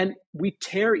 And we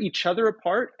tear each other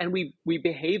apart, and we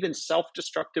behave in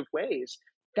self-destructive ways.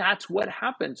 That's what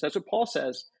happens. That's what Paul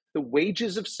says. The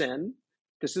wages of sin,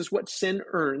 this is what sin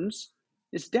earns,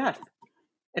 is death.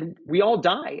 And we all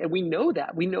die, and we know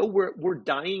that. We know we're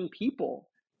dying people.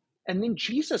 And then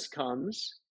Jesus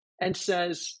comes and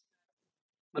says,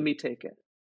 let me take it.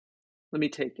 Let me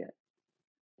take it.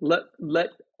 Let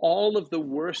all of the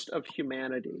worst of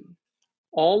humanity,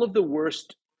 all of the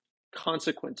worst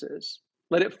consequences,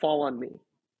 let it fall on me.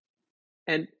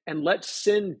 And let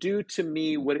sin do to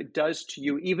me what it does to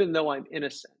you, even though I'm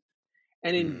innocent.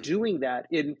 And in Hmm. doing that,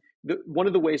 one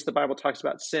of the ways the Bible talks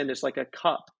about sin is like a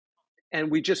cup.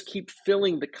 And we just keep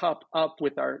filling the cup up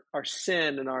with our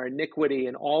sin and our iniquity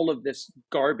and all of this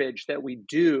garbage that we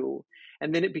do.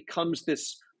 And then it becomes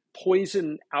this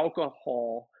poison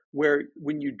alcohol where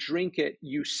when you drink it,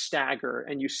 you stagger,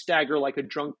 and you stagger like a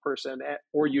drunk person,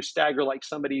 or you stagger like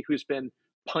somebody who's been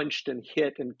punched and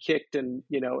hit and kicked and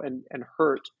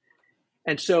hurt.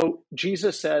 And so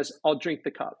Jesus says, I'll drink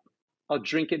the cup. I'll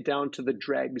drink it down to the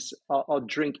dregs. I'll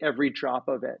drink every drop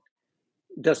of it.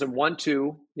 Doesn't want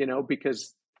to,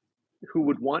 because who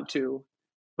would want to?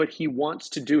 But he wants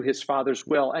to do his Father's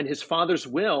will. And his Father's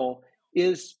will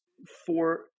is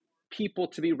for people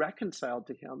to be reconciled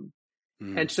to him.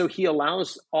 Hmm. And so he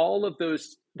allows all of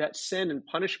that sin and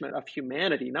punishment of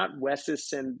humanity, not Wes's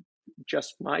sin,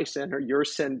 just my sin, or your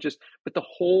sin, but the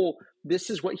whole, this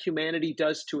is what humanity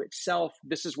does to itself.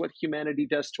 This is what humanity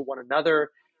does to one another.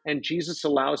 And Jesus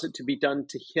allows it to be done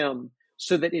to him,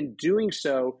 so that in doing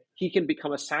so, he can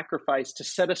become a sacrifice to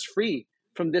set us free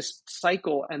from this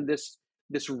cycle and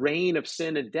this reign of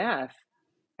sin and death.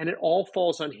 And it all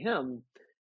falls on him.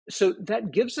 So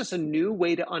that gives us a new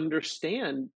way to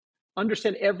understand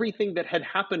everything that had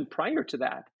happened prior to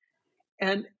that.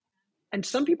 And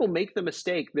some people make the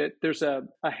mistake that there's a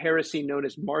heresy known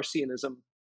as Marcionism,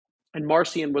 And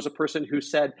Marcion was a person who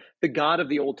said the God of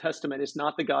the Old Testament is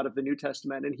not the God of the New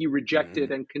Testament. And he rejected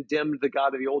Hmm. and condemned the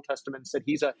God of the Old Testament and said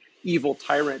he's an evil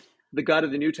tyrant. The God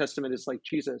of the New Testament is like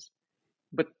Jesus.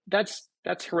 But that's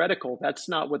heretical. That's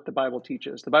not what the Bible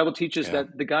teaches. The Bible teaches Yeah.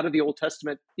 that the God of the Old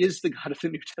Testament is the God of the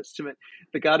New Testament.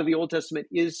 The God of the Old Testament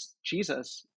is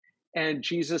Jesus, and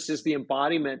Jesus is the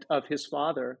embodiment of his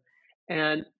Father.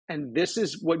 And this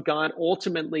is what God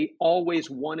ultimately always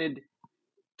wanted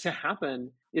to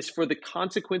happen, is for the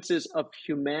consequences of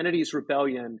humanity's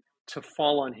rebellion to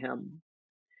fall on him.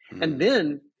 And Mm.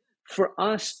 then for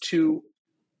us to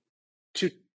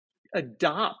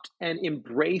adopt and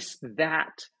embrace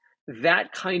that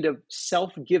kind of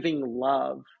self-giving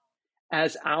love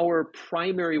as our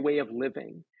primary way of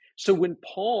living. So when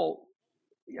Paul,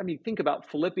 I mean, think about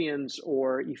Philippians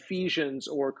or Ephesians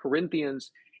or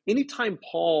Corinthians. Anytime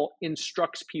Paul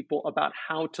instructs people about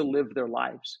how to live their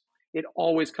lives, it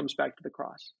always comes back to the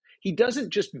cross. He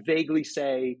doesn't just vaguely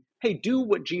say, hey, do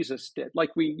what Jesus did.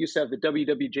 Like we used to have the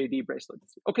WWJD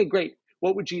bracelets. Okay, great.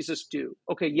 What would Jesus do?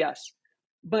 Okay, yes.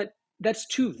 But that's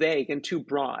too vague and too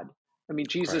broad. I mean,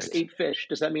 Jesus Right. ate fish.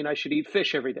 Does that mean I should eat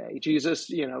fish every day?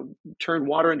 Jesus, turned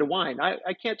water into wine.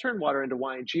 I can't turn water into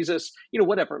wine. Jesus,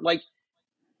 whatever. Like,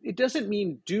 it doesn't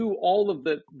mean do all of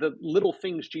the little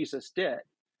things Jesus did.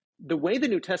 The way the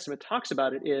New Testament talks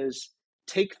about it is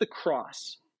take the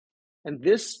cross and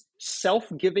this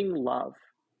self-giving love,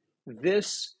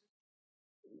 this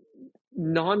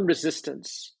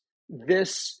non-resistance,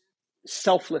 this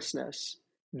selflessness,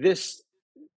 this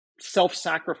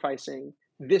self-sacrificing,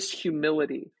 this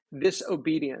humility, this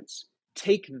obedience.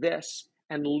 Take this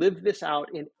and live this out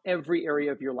in every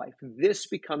area of your life. This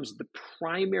becomes the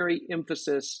primary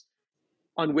emphasis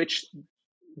on which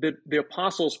the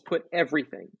apostles put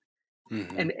everything. Hmm.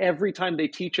 And every time they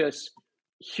teach us,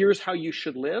 here's how you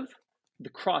should live, the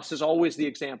cross is always the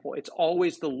example. It's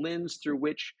always the lens through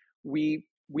which we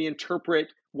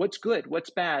interpret what's good, what's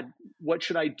bad, what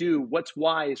should I do, what's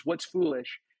wise, what's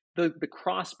foolish. The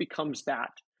cross becomes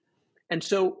that. And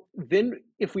so then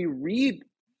if we read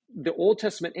the Old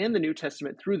Testament and the New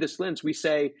Testament through this lens, we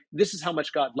say, this is how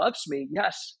much God loves me,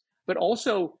 yes, but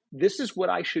also this is what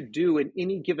I should do in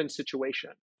any given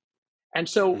situation. And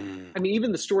so, Mm. I mean,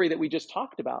 even the story that we just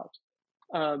talked about,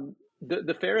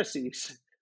 the Pharisees,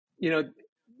 you know,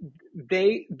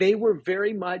 they were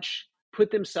very much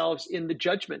put themselves in the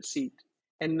judgment seat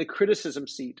and the criticism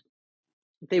seat.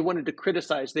 They wanted to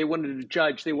criticize, they wanted to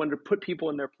judge, they wanted to put people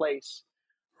in their place.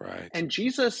 Right. And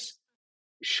Jesus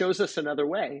shows us another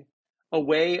way, a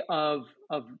way of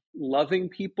loving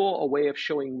people, a way of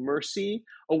showing mercy,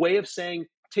 a way of saying,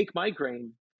 take my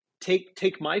grain,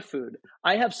 take my food.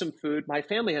 I have some food, my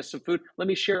family has some food, let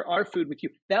me share our food with you.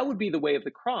 That would be the way of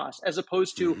the cross, as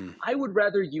opposed to, Hmm. I would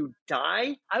rather you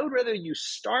die, I would rather you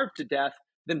starve to death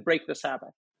than break the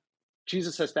Sabbath.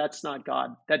 Jesus says that's not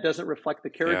God. That doesn't reflect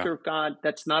the Yeah. character of God.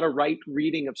 That's not a right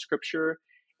reading of Scripture.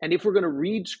 And if we're going to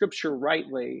read Scripture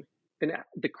rightly, then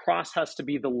the cross has to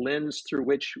be the lens through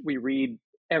which we read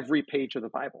every page of the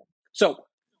Bible. So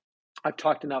I've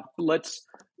talked enough.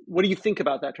 What do you think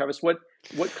about that, Travis? What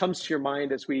comes to your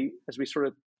mind as we sort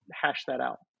of hash that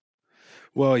out?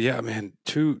 Well, yeah, man.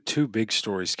 Two big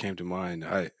stories came to mind.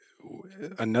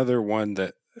 Another one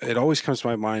that it always comes to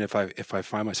my mind if I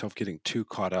find myself getting too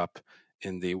caught up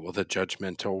in the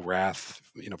judgmental wrath,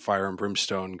 fire and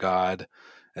brimstone God,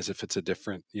 as if it's a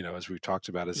different, as we've talked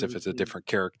about, as if it's a Mm-hmm. different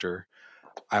character.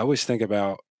 I always think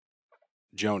about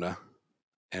Jonah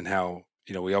and how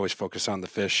we always focus on the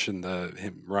fish and the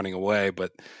him running away,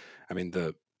 but I mean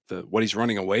the what he's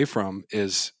running away from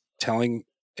is telling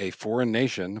a foreign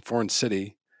nation, foreign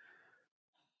city,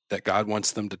 that God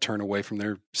wants them to turn away from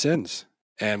their sins.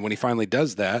 And when he finally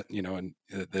does that, and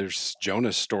there's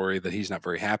Jonah's story that he's not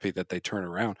very happy that they turn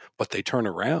around, but they turn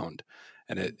around,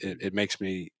 and it makes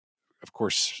me, of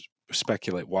course,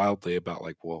 speculate wildly about,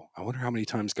 like, well, I wonder how many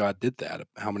times God did that,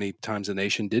 how many times a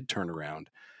nation did turn around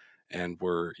and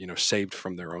were saved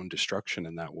from their own destruction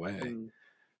in that way. Mm.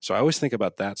 So I always think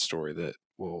about that story, that,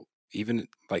 well, even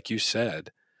like you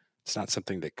said, it's not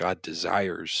something that God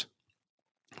desires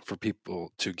for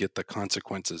people to get the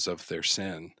consequences of their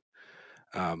sin.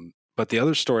 But the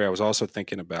other story I was also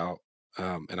thinking about,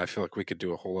 and I feel like we could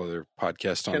do a whole other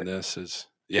podcast Can on this, is,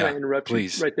 can I yeah, interrupt you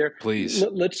please, right there? please.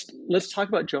 Let's talk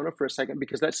about Jonah for a second,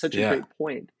 because that's such a Yeah, great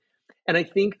point. And I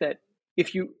think that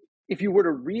if you were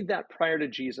to read that prior to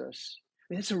Jesus,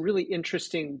 I mean, it's a really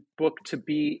interesting book to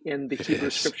be in the it Hebrew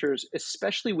is. Scriptures,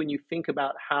 especially when you think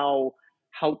about how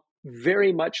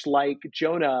very much like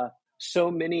Jonah,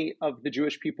 so many of the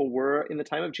Jewish people were in the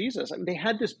time of Jesus. I mean, they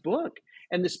had this book,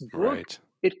 and this book, Right.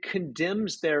 it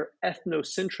condemns their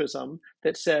ethnocentrism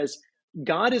that says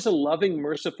God is a loving,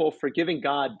 merciful, forgiving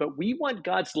God, but we want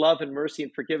God's love and mercy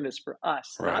and forgiveness for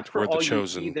us, not Right. for We're the all you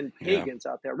chosen. heathen Yeah. pagans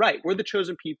out there. Right. We're the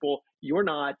chosen people. You're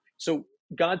not. So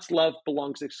God's love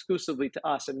belongs exclusively to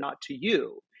us and not to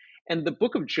you. And the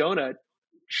book of Jonah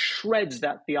shreds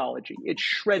that theology. It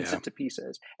shreds Yeah. it to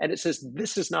pieces. And it says,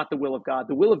 this is not the will of God.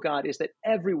 The will of God is that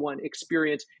everyone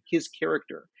experience his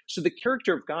character. So the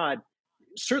character of God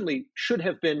certainly should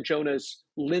have been Jonah's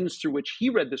lens through which he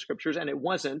read the scriptures, and it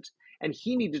wasn't. And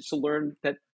he needed to learn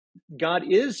that God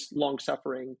is long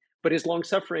suffering, but his long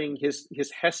suffering, his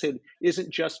hesed, isn't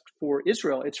just for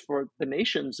Israel; it's for the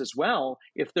nations as well,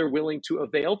 if they're willing to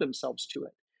avail themselves to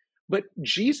it. But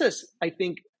Jesus, I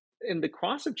think, and the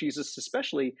cross of Jesus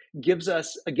especially, gives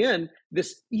us again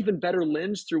this even better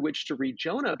lens through which to read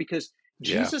Jonah, because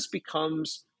Yeah. Jesus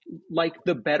becomes like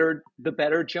the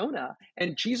better Jonah,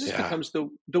 and Jesus Yeah. becomes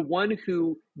the one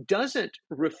who doesn't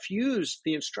refuse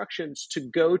the instructions to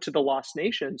go to the lost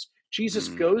nations. Jesus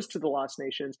Mm. goes to the lost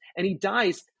nations, and he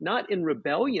dies not in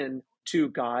rebellion to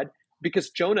God,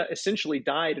 because Jonah essentially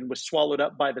died and was swallowed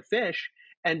up by the fish,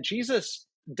 and Jesus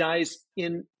dies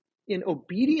in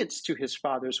obedience to his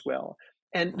Father's will.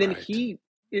 And then Right. he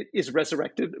is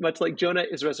resurrected, much like Jonah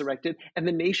is resurrected, and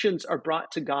the nations are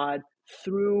brought to God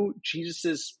through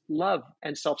Jesus's love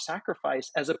and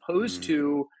self-sacrifice, as opposed Mm.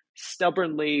 to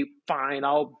stubbornly, fine,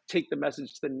 I'll take the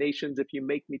message to the nations if you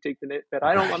make me take but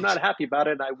I'm Right. not happy about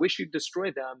it, and I wish you'd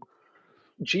destroy them.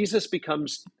 Jesus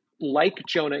becomes like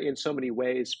Jonah in so many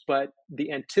ways, but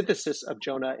the antithesis of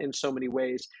Jonah in so many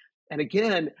ways. And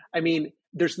again, I mean,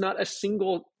 there's not a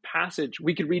single passage.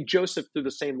 We could read Joseph through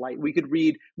the same light. We could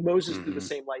read Moses through the Hmm.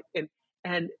 same light.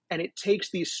 And it takes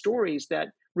these stories that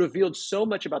revealed so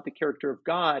much about the character of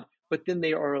God, but then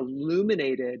they are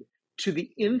illuminated to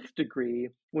the nth degree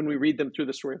when we read them through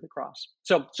the story of the cross.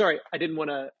 So sorry, I didn't want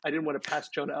to pass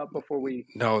Jonah up before we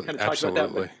No, kind of talked about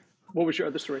that, but absolutely. what was your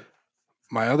other story?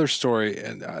 My other story,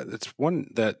 and it's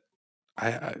one that I,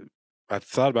 I I've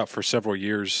thought about for several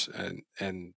years,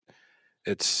 and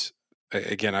it's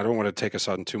again, I don't want to take us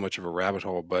on too much of a rabbit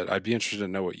hole, but I'd be interested to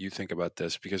know what you think about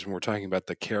this, because when we're talking about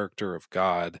the character of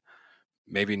God,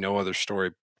 maybe no other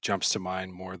story jumps to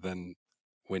mind more than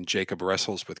when Jacob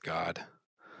wrestles with God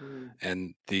Mm,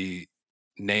 and the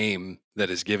name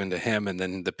that is given to him, and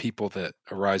then the people that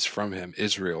arise from him,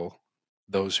 Israel,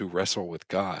 those who wrestle with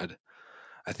God.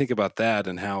 I think about that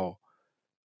and how,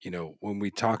 when we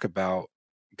talk about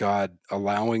God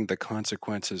allowing the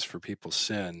consequences for people's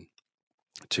sin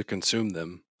to consume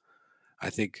them,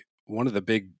 I think one of the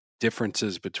big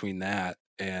differences between that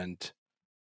and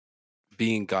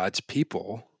being God's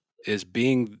people is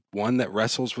being one that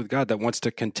wrestles with God, that wants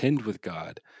to contend with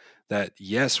God. That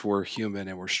yes, we're human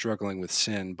and we're struggling with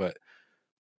sin, but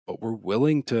we're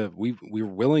willing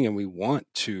and we want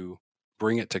to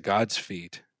bring it to God's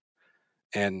feet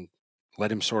and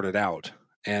let him sort it out.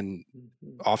 And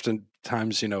mhm,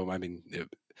 oftentimes, I mean,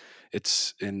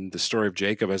 it's in the story of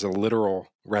Jacob as a literal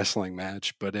wrestling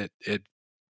match, but it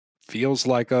feels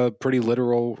like a pretty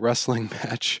literal wrestling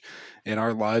match in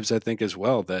our lives, I think, as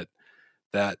well. That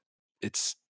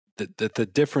it's that the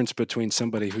difference between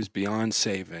somebody who's beyond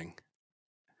saving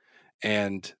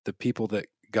and the people that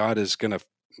God's gonna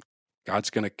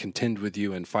contend with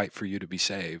you and fight for you to be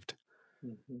saved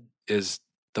mhm, is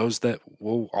those that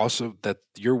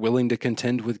you're willing to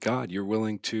contend with God. You're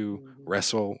willing to mhm.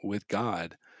 wrestle with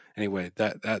God. Anyway,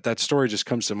 that story just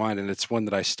comes to mind, and it's one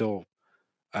that I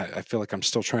feel like I'm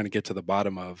still trying to get to the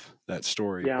bottom of that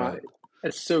story. Yeah, But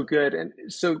it's so good. And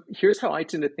so here's how I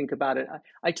tend to think about it.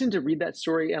 I tend to read that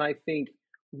story and I think,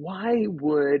 why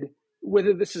would,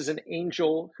 whether this is an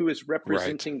angel who is right.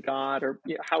 representing God, or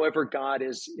however God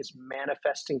is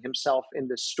manifesting himself in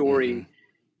this Hmm. story,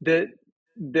 the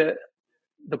the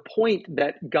the point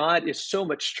that God is so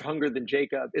much stronger than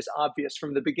Jacob is obvious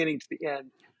from the beginning to the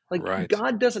end. Like, Right.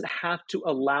 God doesn't have to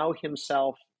allow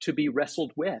himself to be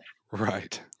wrestled with.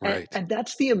 Right. And, Right. and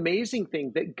that's the amazing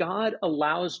thing, that God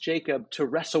allows Jacob to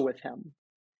wrestle with him.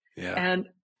 Yeah. And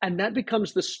and that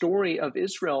becomes the story of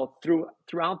Israel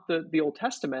throughout the Old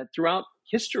Testament, throughout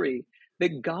history,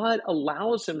 that God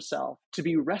allows himself to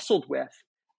be wrestled with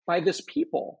by this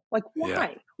people. Like, Yeah.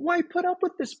 why? Why put up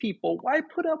with this people? Why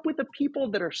put up with the people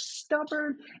that are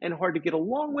stubborn and hard to get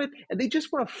along with, and they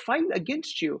just want to fight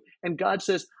against you? And God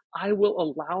says, I will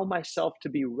allow myself to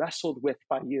be wrestled with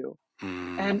by you.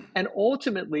 Mm. And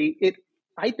ultimately, it,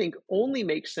 I think, only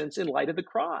makes sense in light of the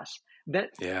cross.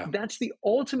 That Yeah. that's the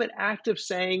ultimate act of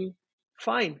saying,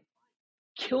 fine,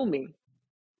 kill me,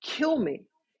 kill me.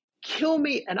 kill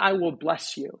me and I will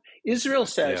bless you. Israel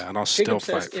says, Yeah, and I'll still Jacob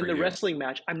says fight in for the you. wrestling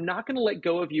match, I'm not going to let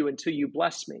go of you until you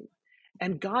bless me.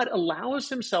 And God allows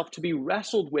himself to be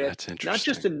wrestled with, That's not just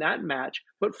interesting. in that match,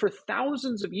 but for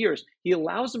thousands of years. He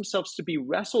allows himself to be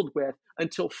wrestled with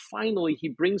until finally he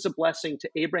brings a blessing to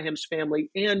Abraham's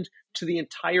family and to the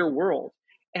entire world.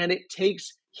 And it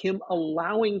takes him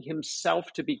allowing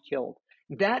himself to be killed.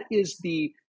 That is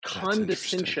the That's interesting.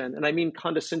 condescension, and I mean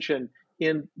condescension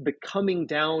in the coming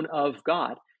down of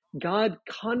God. God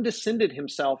condescended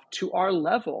himself to our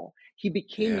level. He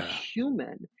became Yeah,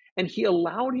 human and he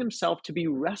allowed himself to be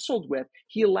wrestled with.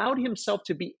 He allowed himself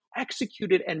to be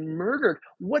executed and murdered.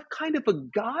 What kind of a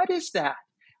God is that?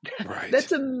 right.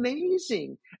 That's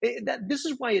amazing. This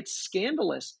is why it's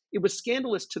scandalous. It was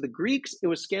scandalous to the Greeks. It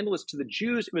was scandalous to the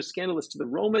Jews. It was scandalous to the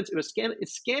Romans.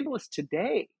 It's scandalous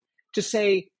today to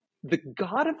say the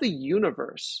God of the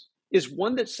universe is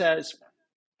one that says,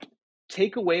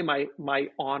 take away my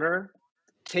honor,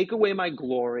 take away my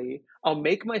glory. I'll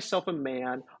make myself a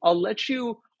man. I'll let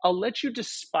you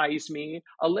despise me.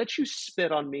 I'll let you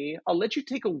spit on me. I'll let you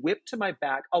take a whip to my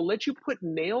back. I'll let you put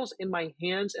nails in my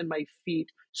hands and my feet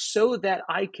so that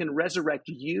I can resurrect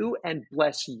you and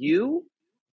bless you.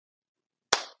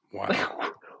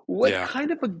 Wow. What Yeah.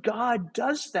 kind of a God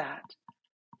does that?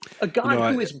 A You God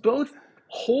know, who is both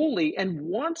holy and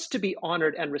wants to be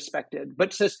honored and respected,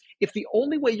 but says, if the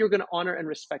only way you're going to honor and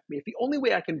respect me, if the only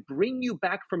way I can bring you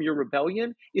back from your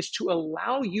rebellion is to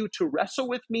allow you to wrestle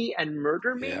with me and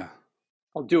murder me, yeah.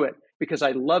 I'll do it because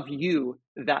I love you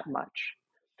that much.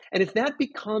 And if that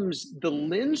becomes the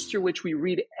lens through which we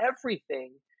read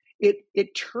everything,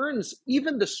 it turns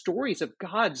even the stories of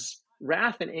God's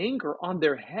wrath and anger on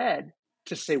their head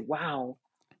to say, wow,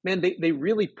 man, they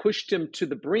really pushed him to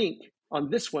the brink on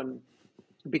this one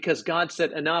because God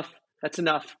said, enough, that's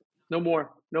enough. No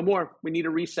more, no more. We need a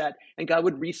reset. And God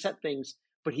would reset things,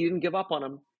 but he didn't give up on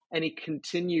them. And he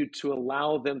continued to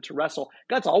allow them to wrestle.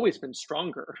 God's always been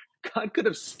stronger. God could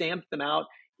have stamped them out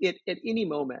at any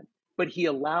moment, but he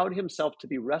allowed himself to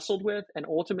be wrestled with. And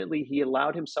ultimately, he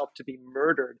allowed himself to be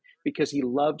murdered because he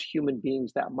loved human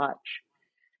beings that much.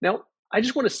 Now, I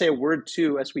just want to say a word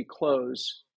too as we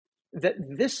close that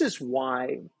this is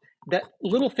why that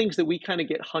little things that we kind of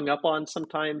get hung up on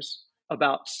sometimes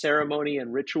about ceremony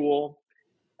and ritual.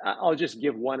 I'll just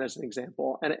give one as an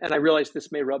example. And I realize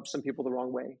this may rub some people the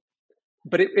wrong way,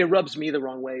 but it rubs me the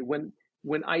wrong way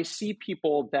when I see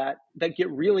people that get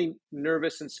really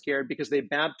nervous and scared because they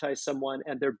baptize someone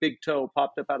and their big toe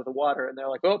popped up out of the water and they're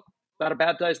like, oh, gotta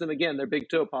baptize them again. Their big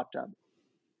toe popped up.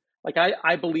 Like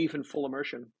I believe in full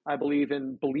immersion. I believe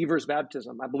in believer's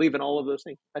baptism. I believe in all of those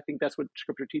things. I think that's what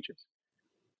scripture teaches.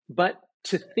 But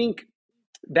to think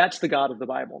that's the God of the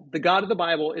Bible. The God of the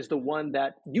Bible is the one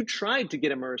that you tried to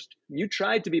get immersed. You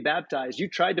tried to be baptized. You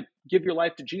tried to give your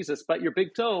life to Jesus, but your big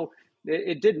toe,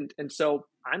 it didn't. And so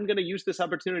I'm going to use this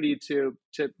opportunity to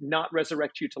not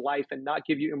resurrect you to life and not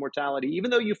give you immortality.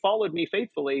 Even though you followed me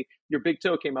faithfully, your big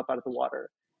toe came up out of the water.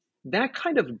 That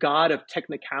kind of God of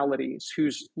technicalities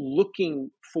who's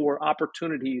looking for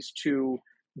opportunities to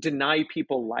deny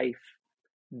people life,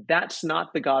 that's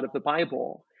not the God of the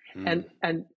Bible. Hmm.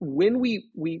 And when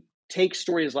we take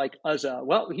stories like Uzzah,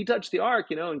 well, he touched the ark,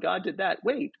 and God did that.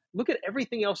 Wait, look at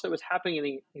everything else that was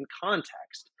happening in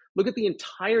context. Look at the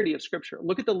entirety of Scripture.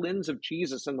 Look at the lens of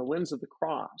Jesus and the lens of the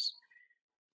cross.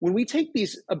 When we take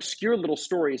these obscure little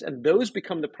stories and those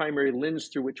become the primary lens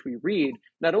through which we read,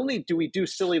 not only do we do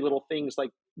silly little things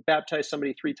like baptize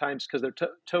somebody 3 times because their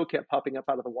toe kept popping up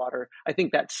out of the water, I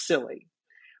think that's silly.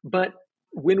 But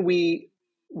when we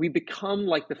become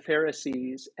like the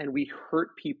Pharisees and we hurt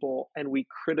people and we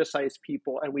criticize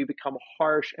people and we become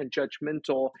harsh and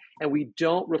judgmental and we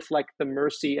don't reflect the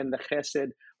mercy and the chesed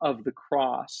of the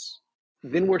cross,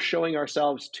 then we're showing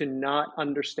ourselves to not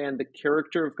understand the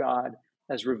character of God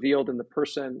as revealed in the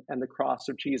person and the cross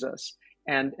of Jesus.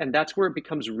 And that's where it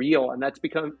becomes real, and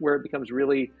where it becomes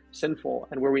really sinful,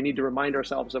 and where we need to remind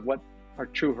ourselves of what our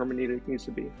true hermeneutic needs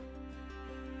to be.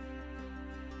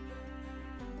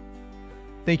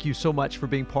 Thank you so much for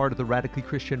being part of the Radically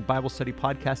Christian Bible Study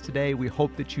Podcast today. We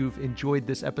hope that you've enjoyed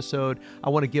this episode. I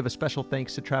want to give a special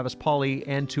thanks to Travis Pauly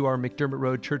and to our McDermott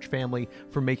Road Church family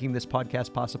for making this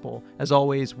podcast possible. As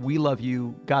always, we love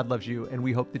you, God loves you, and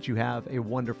we hope that you have a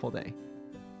wonderful day.